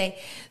what to say.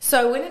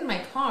 So I went in my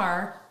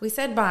car. We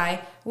said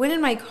bye. Went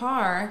in my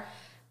car.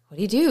 What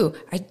do?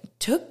 I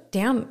took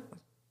down.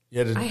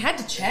 I had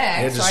to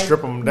check. You had to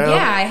strip them down?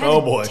 Yeah, I had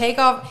to take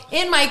off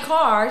in my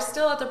car,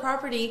 still at the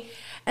property.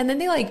 And then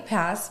they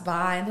passed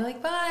by, and they're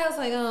like, bye. I was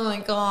like, oh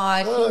my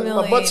God.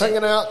 My butt's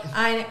hanging out.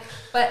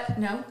 But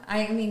no,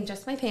 I mean,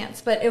 just my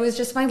pants. But it was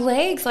just my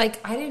legs. I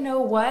didn't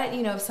know what,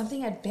 if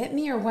something had bit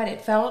me or what.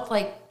 It felt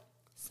like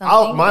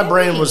something my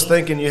brain was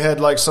thinking you had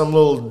some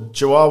little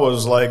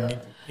chihuahuas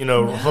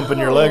humping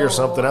your leg or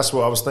something. That's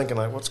what I was thinking.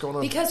 What's going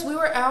on? Because we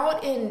were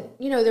out in,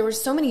 there were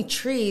so many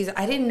trees.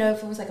 I didn't know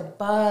if it was a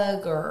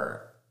bug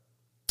or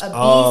a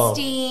bee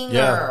sting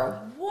or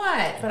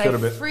what. But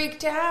I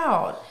freaked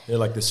out.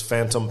 Yeah, this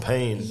phantom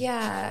pain.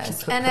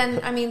 Yes.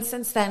 And then,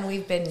 since then,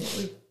 we've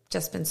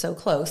just been so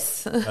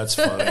close. That's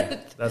funny.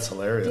 That's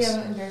hilarious. Do you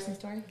have an embarrassing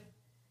story?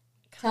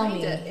 Tell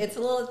me. It's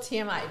a little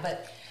TMI,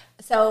 but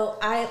so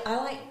I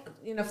like,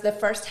 for the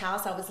first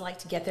house, I was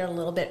to get there a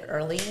little bit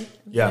early,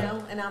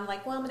 and I'm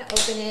like, well, I'm going to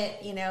open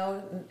it,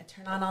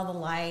 turn on all the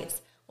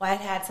lights. Well, I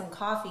had some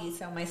coffee,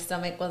 so my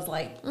stomach was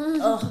like,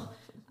 oh,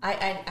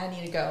 I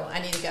need to go.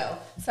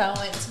 So I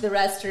went to the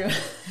restroom,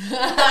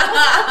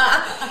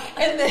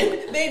 and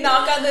then they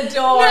knock on the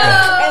door,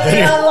 and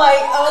then I'm like,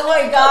 oh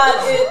my God,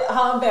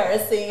 how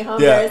embarrassing,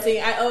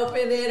 embarrassing. I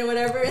open it or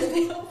whatever, and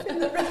they open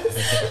the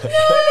restroom.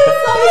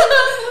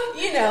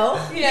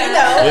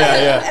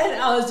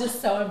 And I was just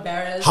so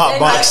embarrassed. Hot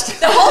boxed.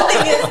 The whole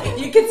thing is,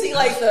 you can see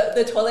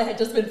the toilet had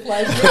just been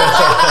flushed.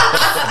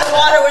 The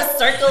water was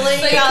circling.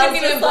 So you couldn't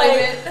even blame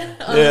it.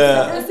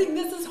 Embarrassing.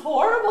 This is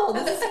horrible.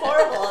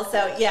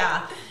 So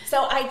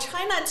so I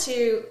try not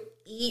to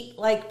eat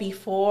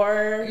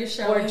before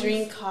or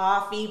drink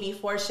coffee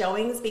before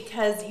showings,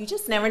 because you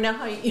just never know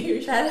how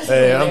you.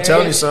 Hey, I'm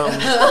telling you something.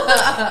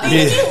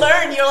 You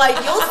learn.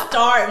 You'll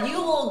starve.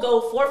 You will go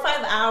 4 or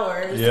 5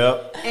 hours.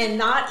 Yep. And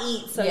not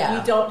eat, so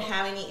you don't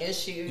have any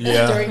issues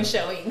during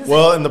showings.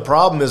 Well, and the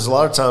problem is a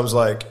lot of times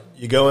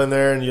you go in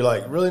there and you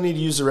really need to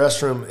use the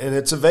restroom, and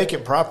it's a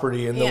vacant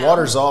property, and the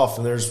water's off,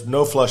 and there's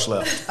no flush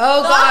left.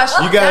 Oh gosh,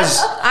 you guys!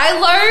 I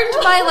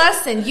learned my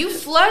lesson. You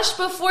flush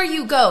before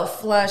you go.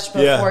 Flush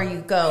before you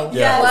go.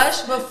 Yes.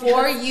 Flush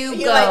before you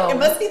go. It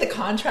must be the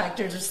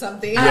contractors or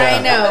something. I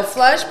know.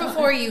 Flush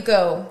before you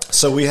go.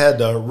 So we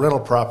had a rental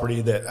property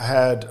that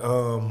had.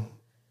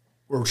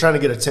 We were trying to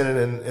get a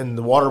tenant, and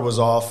the water was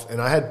off,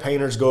 and I had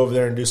painters go over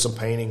there and do some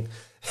painting,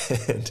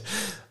 and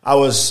I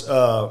was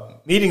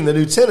meeting the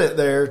new tenant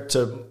there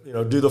to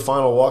do the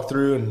final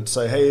walkthrough and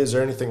say, hey, is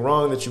there anything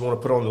wrong that you want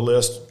to put on the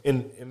list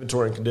in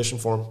inventory and condition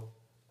form?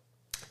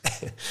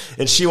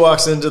 And she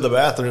walks into the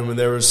bathroom, and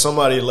there was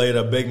somebody laid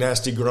a big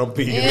nasty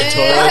grumpy in the toilet,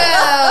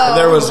 and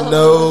there was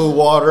no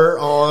water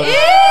on.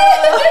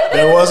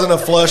 There wasn't a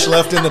flush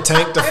left in the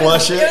tank to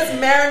flush It it. was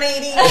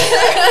marinating.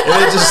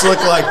 And it just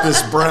looked like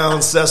this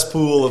brown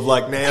cesspool of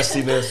like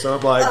nastiness. So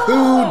I'm like,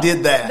 who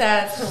did that?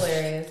 That's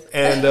hilarious.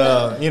 And,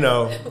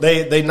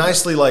 they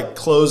nicely like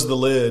closed the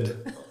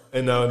lid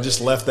and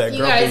just left that You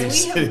grumpy guys, we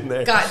sitting there.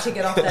 have got to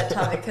get off that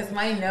topic because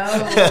my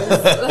nose,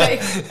 like,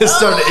 It's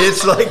starting to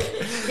itch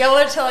like, y'all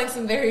are telling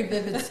some very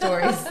vivid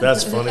stories.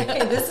 that's funny. Hey,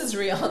 this is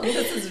real.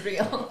 This is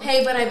real.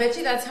 Hey, but I bet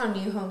you that's how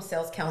new home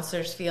sales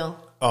counselors feel.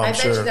 Oh, I'm I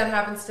bet sure. you that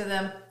happens to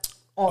them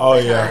all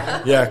Oh, the yeah.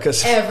 time. Yeah,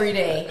 because, Every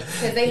day.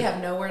 Because they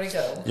have nowhere to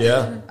go.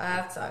 yeah.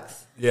 That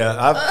sucks.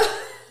 Yeah,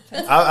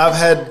 I've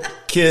had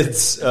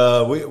kids.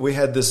 We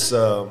had this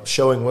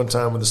showing one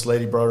time with this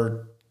lady brought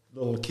her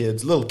little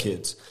kids,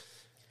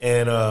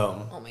 and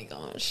Oh my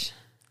gosh.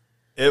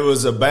 it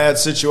was a bad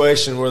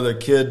situation where the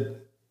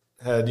kid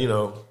had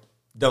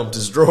dumped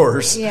his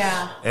drawers,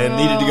 Yeah. and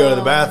needed to go to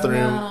the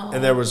bathroom,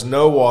 and there was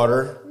no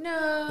water,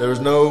 No. there was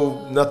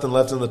nothing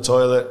left in the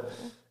toilet,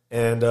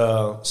 and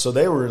so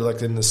they were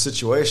like in this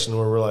situation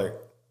where we're like,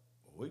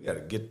 we got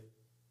to get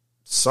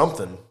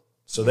something.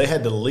 So they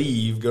had to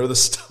leave, go to the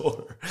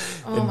store,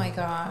 Oh my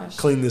gosh.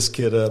 clean this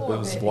kid up. Poor It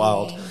was baby.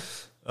 wild.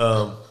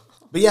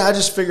 But yeah, I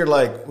just figured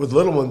like with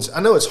little ones,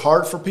 I know it's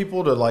hard for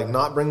people to like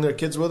not bring their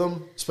kids with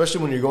them,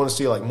 especially when you're going to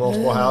see like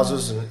multiple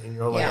houses and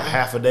you're on like Yeah. a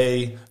half a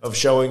day of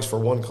showings for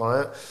one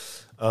client.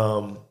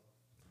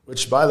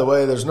 Which, by the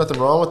way, there's nothing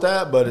wrong with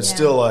that, but it's Yeah.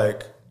 still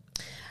like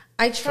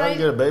I trying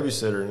tried. to get a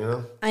babysitter,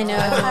 I know.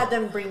 I've had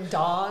them bring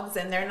dogs,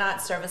 and they're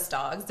not service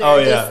dogs. They're Oh,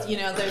 yeah. just,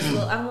 there's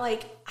little, I'm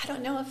like, I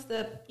don't know if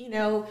the,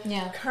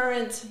 Yeah.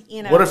 current,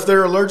 What if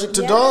they're allergic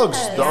to dogs?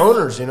 Yes. The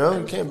owners,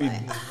 you can't be.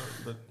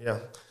 But yeah,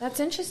 That's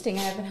interesting.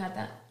 I haven't had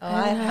that. Oh,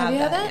 I've have you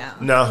had had that, that?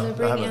 yeah. no, They I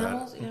bring haven't had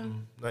animals? it. Yeah.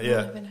 Not I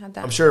yet. haven't had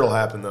that. I'm sure it'll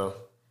happen though.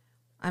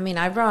 I mean,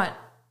 I brought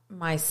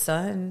my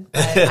son,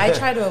 but I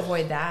try to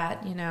avoid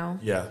that,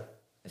 Yeah,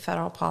 if at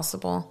all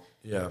possible.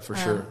 yeah, for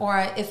sure.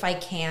 If I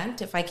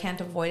can't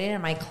avoid it,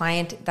 and my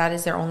client, that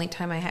is their only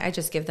time, I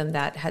just give them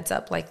that heads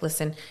up. Like,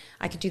 listen,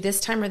 I could do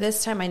this time or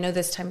this time. I know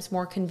this time's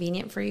more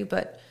convenient for you,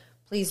 but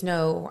please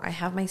know I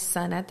have my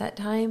son at that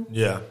time.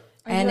 Yeah,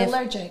 Are And you if-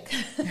 allergic?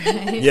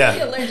 yeah, Are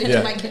you allergic yeah.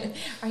 to my kid?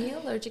 Are you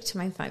allergic to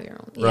my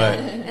 5-year-old? Right.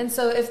 And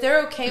so if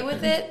they're okay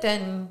with it,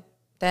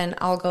 then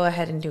I'll go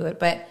ahead and do it.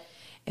 But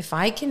if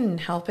I can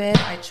help it,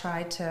 I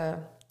try to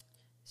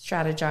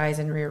strategize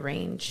and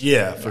rearrange.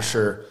 Yeah, for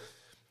sure.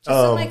 Just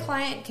so my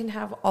client can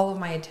have all of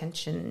my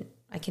attention.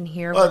 I can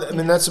hear. Well, I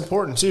mean, that's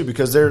important too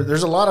because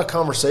there's a lot of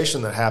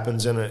conversation that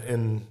happens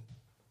in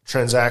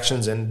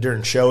transactions and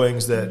during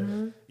showings that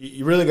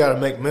you really got to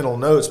make mental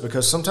notes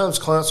because sometimes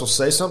clients will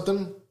say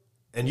something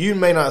and you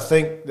may not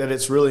think that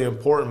it's really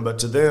important, but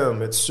to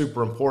them it's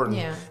super important.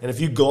 Yeah. And if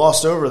you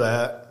gloss over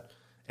that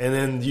and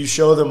then you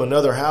show them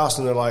another house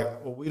and they're like,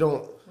 well,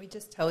 We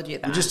just told you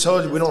that. we just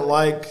told you we don't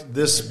like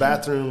this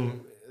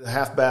bathroom,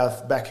 half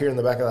bath back here in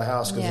the back of the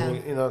house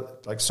because Yeah.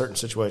 like certain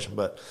situation.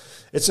 But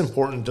it's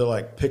important to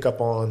like pick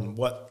up on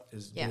what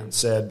is being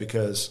said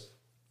because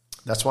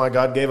that's why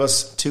God gave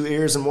us 2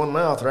 ears and 1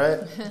 mouth, right?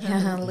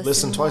 Yeah,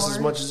 Listen twice as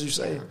more. much as you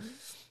say.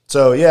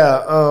 So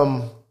yeah.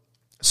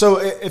 So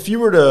if you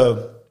were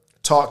to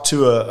talk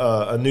to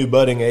a new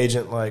budding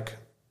agent,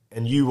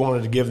 and you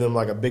wanted to give them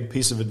like a big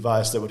piece of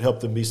advice that would help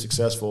them be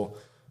successful,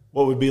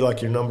 what would be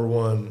like your number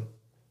one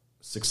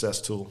success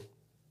tool?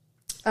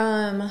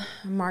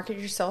 Market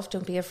yourself.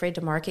 Don't be afraid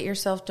to market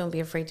yourself. Don't be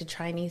afraid to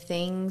try new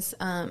things.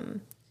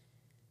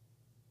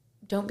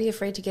 Don't be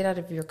afraid to get out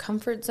of your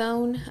comfort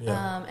zone.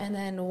 Yeah. And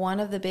then one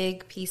of the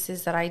big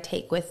pieces that I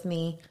take with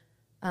me,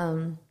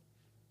 I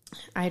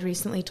had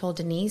recently told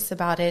Denise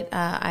about it.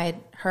 I had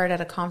heard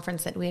at a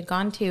conference that we had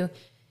gone to,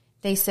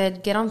 they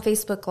said, get on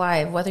Facebook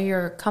Live, whether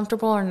you're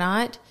comfortable or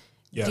not,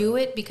 do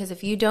it, because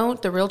if you don't,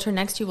 the realtor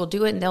next to you will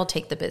do it and they'll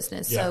take the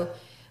business. Yeah. So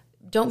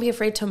don't be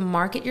afraid to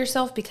market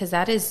yourself because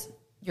that is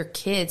your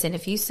kids. And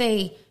if you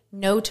say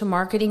no to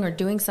marketing or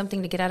doing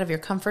something to get out of your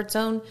comfort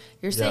zone,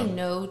 you're saying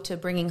no to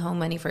bringing home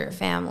money for your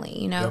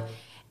family, Yep.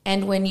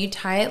 And when you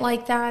tie it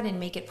like that and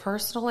make it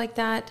personal like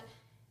that,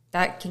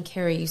 that can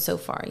carry you so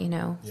far,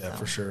 Yeah, So.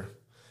 for sure.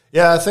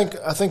 Yeah, I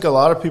think a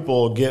lot of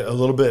people get a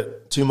little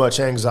bit too much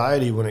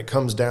anxiety when it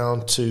comes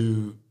down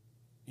to,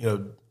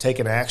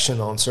 taking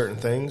action on certain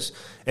things.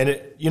 And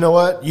you know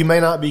what? You may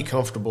not be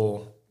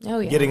comfortable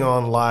getting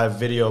on live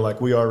video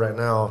like we are right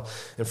now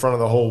in front of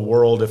the whole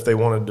world if they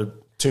wanted to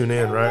tune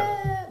in,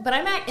 right? But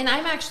I'm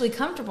actually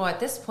comfortable at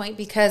this point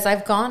because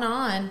I've gone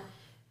on.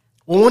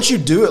 Well, once you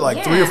do it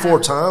like 3 or Yeah. 4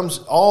 times,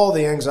 all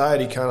the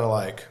anxiety kind of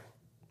like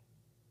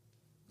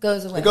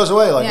Goes away. it goes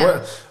away. Like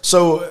Yeah.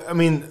 so, I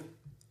mean,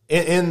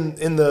 in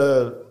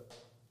that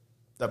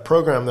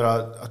program that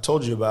I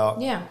told you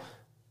about, Yeah.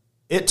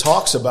 it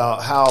talks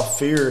about how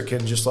fear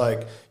can just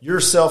like your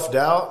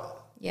self-doubt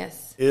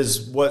Yes.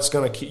 is what's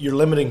going to keep your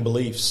limiting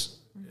beliefs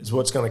is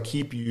what's going to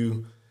keep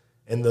you.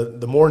 And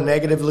the more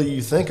negatively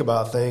you think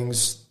about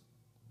things,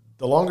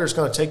 the longer it's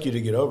going to take you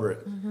to get over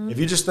it. If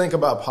you just think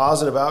about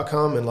positive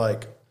outcome and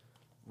like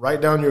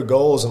write down your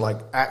goals and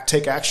like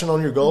take action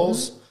on your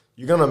goals,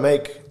 you're going to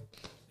make,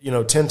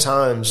 10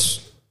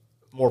 times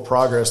more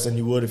progress than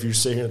you would if you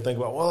sit here and think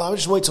about, well, I'll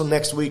just wait till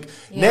next week.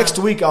 Yeah. Next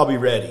week I'll be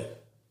ready.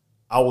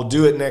 I will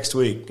do it next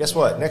week. Guess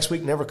what? Next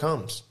week never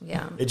comes.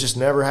 Yeah. It just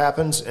never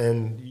happens,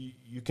 and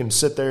you can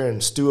sit there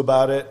and stew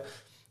about it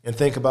and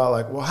think about,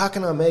 like, well, how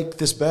can I make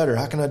this better?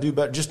 How can I do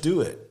better? Just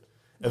do it.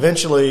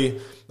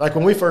 Eventually, like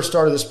when we first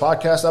started this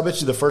podcast, I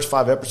bet you the first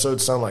 5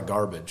 episodes sound like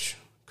garbage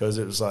because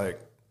it was like,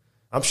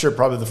 I'm sure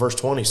probably the first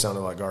 20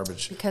 sounded like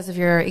garbage. Because of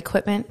your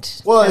equipment?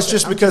 Well, it's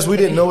just because we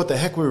didn't know what the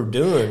heck we were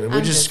doing, and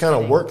we just kind of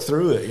kidding. worked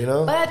through it, you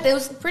know? But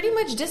those pretty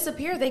much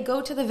disappear. They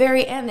go to the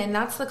very end, and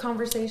that's the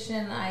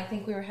conversation I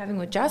think we were having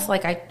with Jess.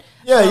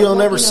 You'll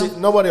never see,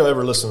 nobody will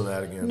ever listen to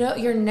that again. No,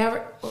 you're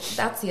never. Well,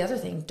 that's the other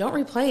thing. Don't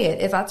replay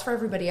it. If that's for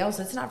everybody else,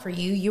 it's not for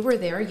you. You were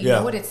there. You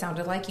know what it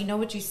sounded like. You know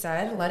what you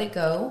said. Let it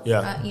go.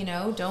 Yeah.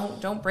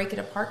 Don't break it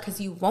apart because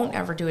you won't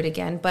ever do it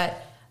again.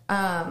 But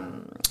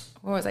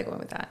where was I going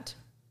with that?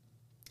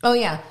 Oh,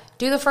 yeah.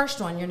 Do the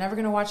first one. You're never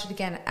going to watch it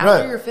again.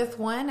 After your 5th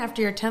one,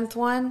 after your 10th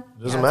one.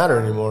 It doesn't matter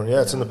anymore.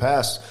 Yeah, it's in the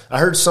past. I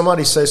heard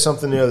somebody say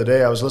something the other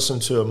day. I was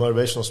listening to a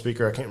motivational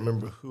speaker. I can't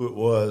remember who it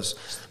was.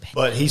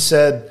 But he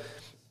said,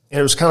 and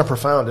it was kind of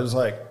profound. It was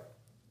like,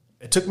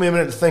 it took me a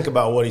minute to think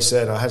about what he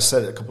said. I had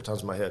said it a couple times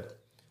in my head.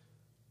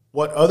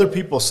 What other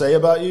people say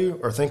about you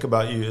or think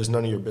about you is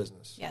none of your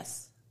business.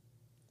 Yes.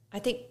 I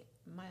think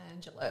Maya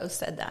Angelou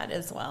said that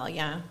as well.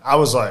 Yeah. I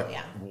was like,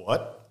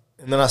 what?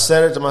 And then I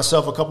said it to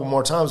myself a couple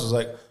more times. I was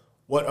like,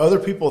 what other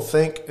people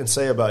think and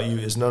say about you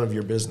is none of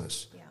your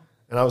business. Yeah.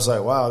 And I was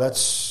like, wow,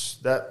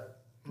 that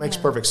makes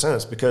perfect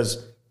sense, because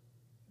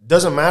it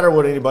doesn't matter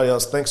what anybody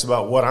else thinks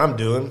about what I'm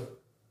doing.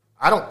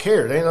 I don't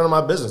care. It ain't none of my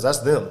business.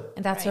 That's them.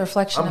 And that's a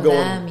reflection of going,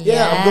 them.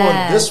 I'm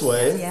going this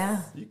way.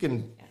 Yeah. You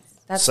can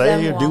That's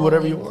say them or do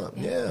whatever you want.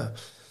 Yeah.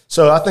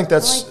 So I think I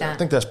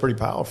think that's pretty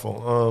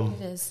powerful.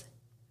 It is.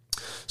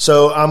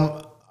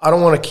 So I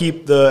don't want to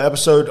keep the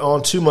episode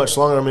on too much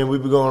longer. I mean,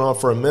 we've been going on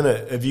for a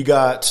minute. Have you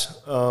got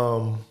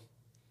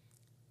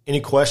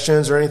any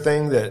questions or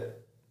anything that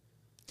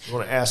you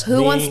want to ask me?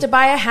 Who wants to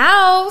buy a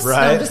house?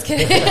 Right. No, I'm just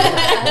kidding.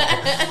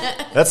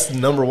 That's the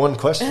number one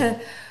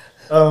question.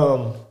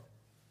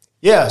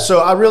 Yeah, so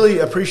I really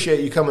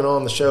appreciate you coming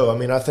on the show. I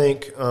mean, I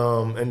think,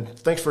 and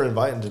thanks for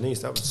inviting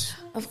Denise.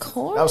 Of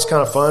course. That was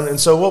kind of fun. And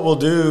so what we'll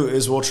do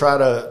is we'll try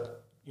to,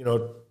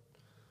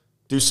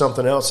 do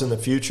something else in the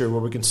future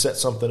where we can set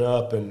something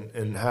up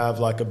and have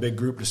like a big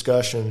group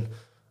discussion.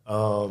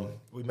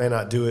 We may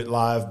not do it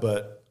live,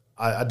 but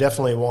I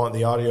definitely want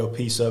the audio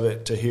piece of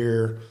it to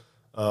hear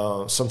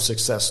some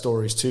success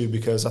stories too,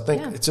 because I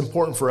think it's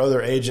important for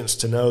other agents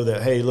to know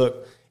that, hey,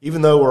 look,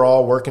 even though we're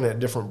all working at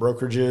different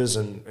brokerages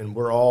and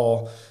we're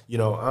all,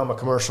 I'm a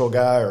commercial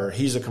guy or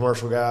he's a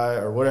commercial guy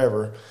or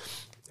whatever,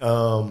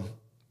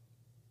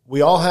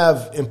 we all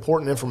have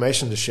important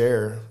information to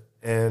share.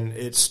 And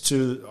it's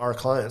to our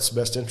clients'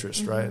 best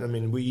interest, right? I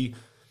mean,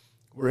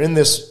 we're in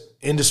this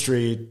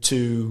industry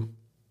to,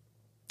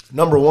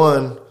 number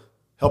one,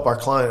 help our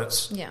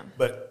clients. Yeah.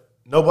 But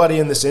nobody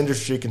in this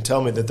industry can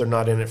tell me that they're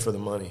not in it for the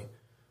money.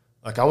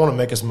 Like, I want to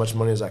make as much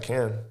money as I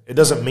can. It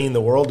doesn't mean the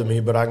world to me,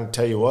 but I can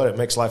tell you what, it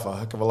makes life a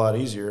heck of a lot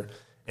easier.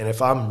 And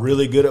if I'm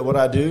really good at what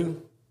I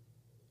do,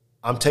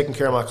 I'm taking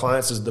care of my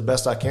clients as the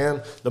best I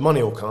can. The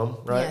money will come,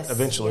 right? Yes,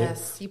 Eventually.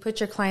 Yes. You put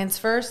your clients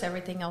first,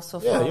 everything else will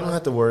follow. Yeah, you don't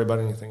have to worry about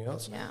anything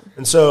else. Yeah.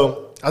 And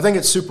so I think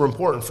it's super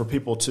important for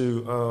people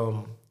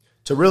to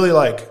really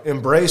like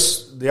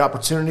embrace the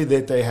opportunity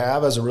that they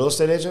have as a real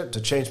estate agent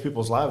to change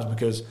people's lives,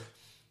 because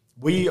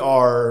we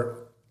are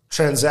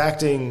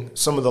transacting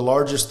some of the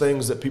largest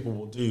things that people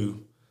will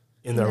do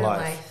in their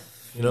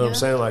life. You know what I'm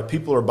saying? Like,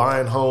 people are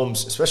buying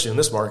homes, especially in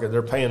this market,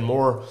 they're paying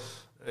more,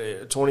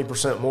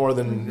 20% more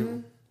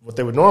than what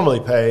they would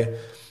normally pay,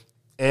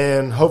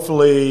 and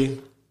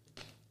hopefully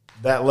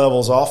that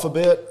levels off a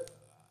bit.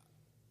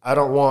 I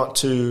don't want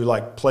to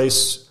like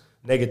place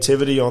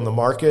negativity on the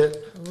market,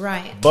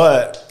 right?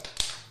 But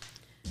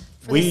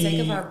for the sake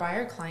of our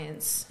buyer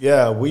clients,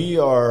 we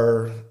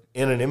are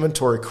in an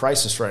inventory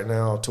crisis right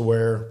now to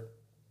where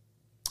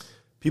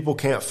people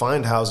can't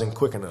find housing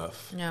quick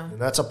enough, and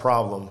that's a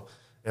problem.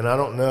 And I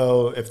don't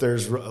know if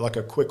there's like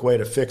a quick way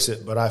to fix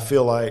it, but I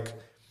feel like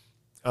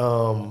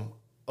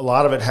a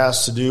lot of it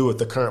has to do with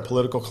the current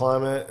political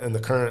climate and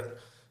the current,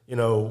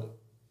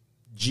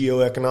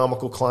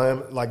 geoeconomical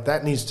climate. Like,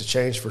 that needs to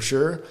change for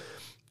sure.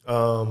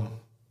 But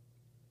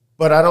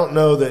I don't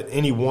know that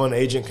any one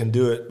agent can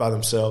do it by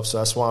themselves. So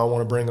that's why I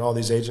want to bring all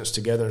these agents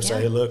together and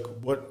say, hey,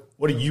 look, what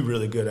are you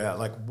really good at?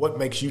 Like, what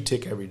makes you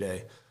tick every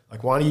day?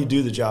 Like, why do you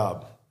do the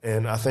job?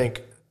 And I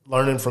think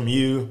learning from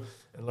you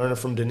and learning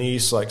from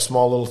Denise, like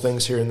small little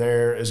things here and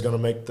there, is going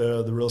to make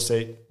the real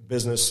estate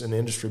business and the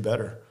industry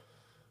better.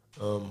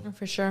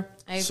 For sure.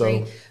 I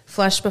agree.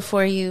 Flush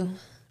before you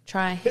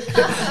try.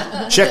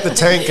 Check the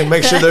tank and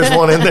make sure there's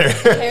one in there.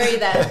 Carry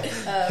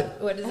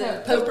that, what is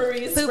it?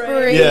 Potpourri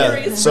spray.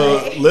 Yeah.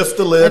 So lift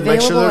the lid,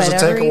 make sure there's a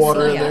tank of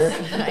water in there.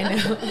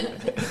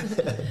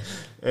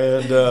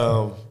 I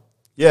know.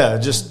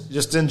 And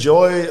just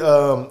enjoy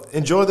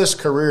this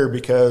career,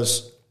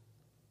 because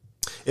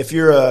if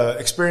you're an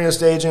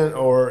experienced agent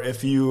or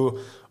if you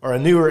are a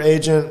newer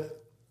agent,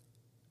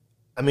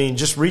 I mean,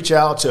 just reach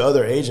out to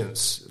other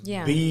agents.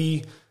 Yeah.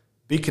 Be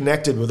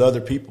connected with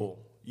other people.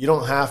 You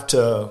don't have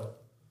to,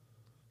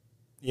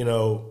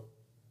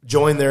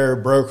 join their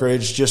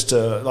brokerage just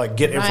to like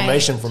get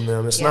information from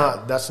them. It's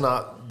that's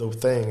not the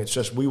thing. It's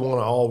just we want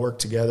to all work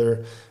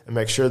together and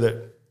make sure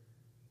that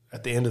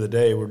at the end of the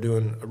day we're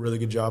doing a really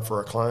good job for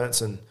our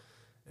clients and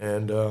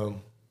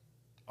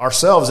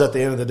ourselves at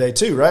the end of the day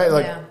too, right?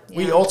 Like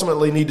we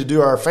ultimately need to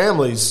do our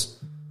families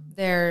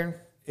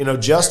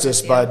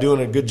justice by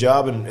doing a good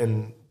job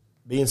and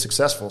being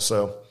successful.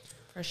 So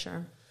for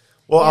sure.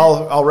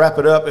 Well, I'll wrap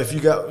it up. If you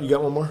got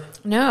one more?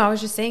 No, I was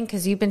just saying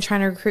because you've been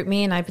trying to recruit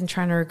me and I've been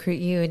trying to recruit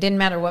you. It didn't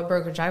matter what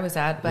brokerage I was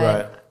at,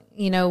 but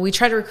we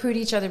try to recruit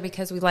each other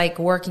because we like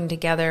working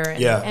together.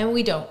 And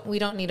we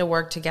don't need to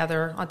work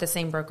together at the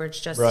same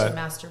brokerage just to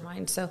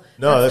mastermind. So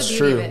that's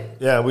true.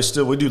 Yeah, we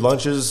do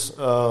lunches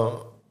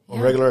on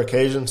regular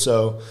occasion.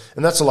 So,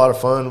 and that's a lot of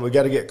fun. We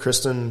got to get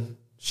Kristen.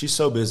 She's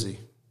so busy.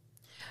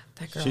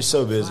 She's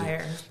so busy.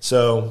 Fire.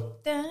 So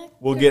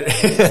we'll get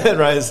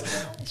right.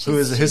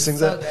 Who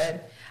sings that? So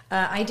good.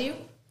 I do,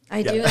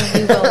 and we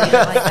will like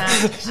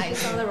that. I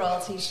saw the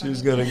royalties. She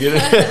was going to get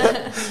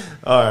it.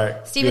 All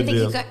right,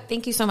 Stephen.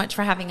 Thank you so much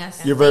for having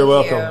us. You're very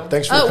welcome.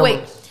 Thanks for coming.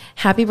 Wait,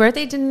 happy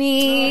birthday,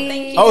 Denise!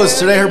 Thank you. Oh, is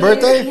today her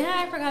birthday? Yeah,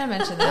 I forgot to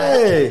mention that.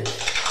 Hey.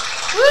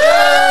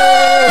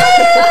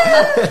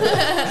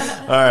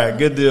 All right,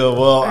 good deal.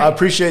 Well, I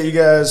appreciate you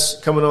guys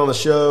coming on the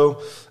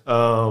show.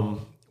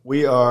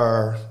 We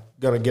are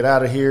going to get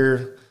out of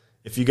here.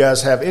 If you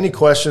guys have any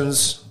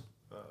questions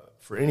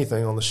for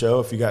anything on the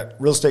show, if you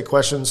got real estate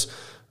questions,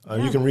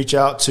 you can reach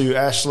out to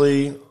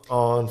Ashley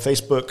on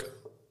Facebook.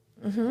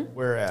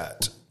 Where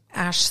at?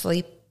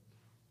 Ashley.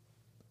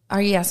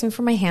 Are you asking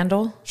for my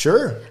handle?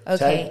 Sure.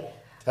 Okay.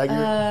 Tag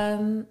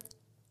your...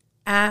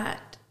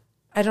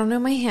 I don't know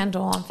my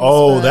handle on Facebook.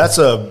 Oh, that's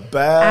a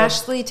bad...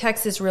 Ashley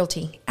Texas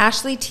Realty.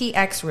 Ashley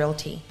TX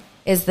Realty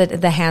is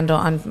the handle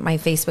on my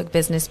Facebook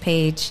business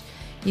page.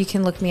 You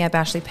can look me up,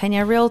 Ashley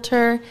Pena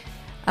Realtor,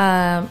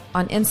 on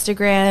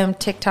Instagram,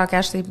 TikTok,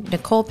 Ashley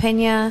Nicole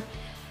Pena,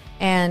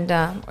 and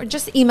or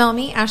just email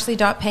me,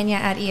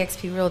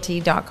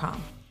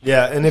 ashley.pena@exprealty.com.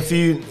 Yeah, and if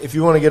you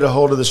want to get a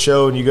hold of the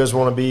show and you guys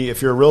want to be,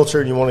 if you're a realtor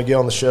and you want to get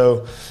on the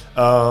show,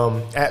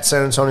 at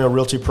San Antonio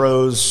Realty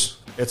Pros,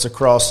 it's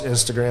across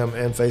Instagram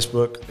and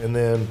Facebook, and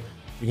then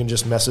you can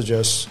just message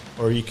us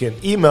or you can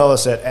email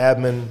us at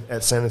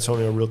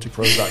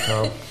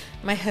admin@sanantoniorealtypros.com.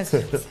 My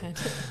husband said.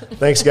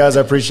 Thanks, guys.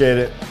 I appreciate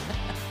it.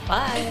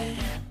 Bye.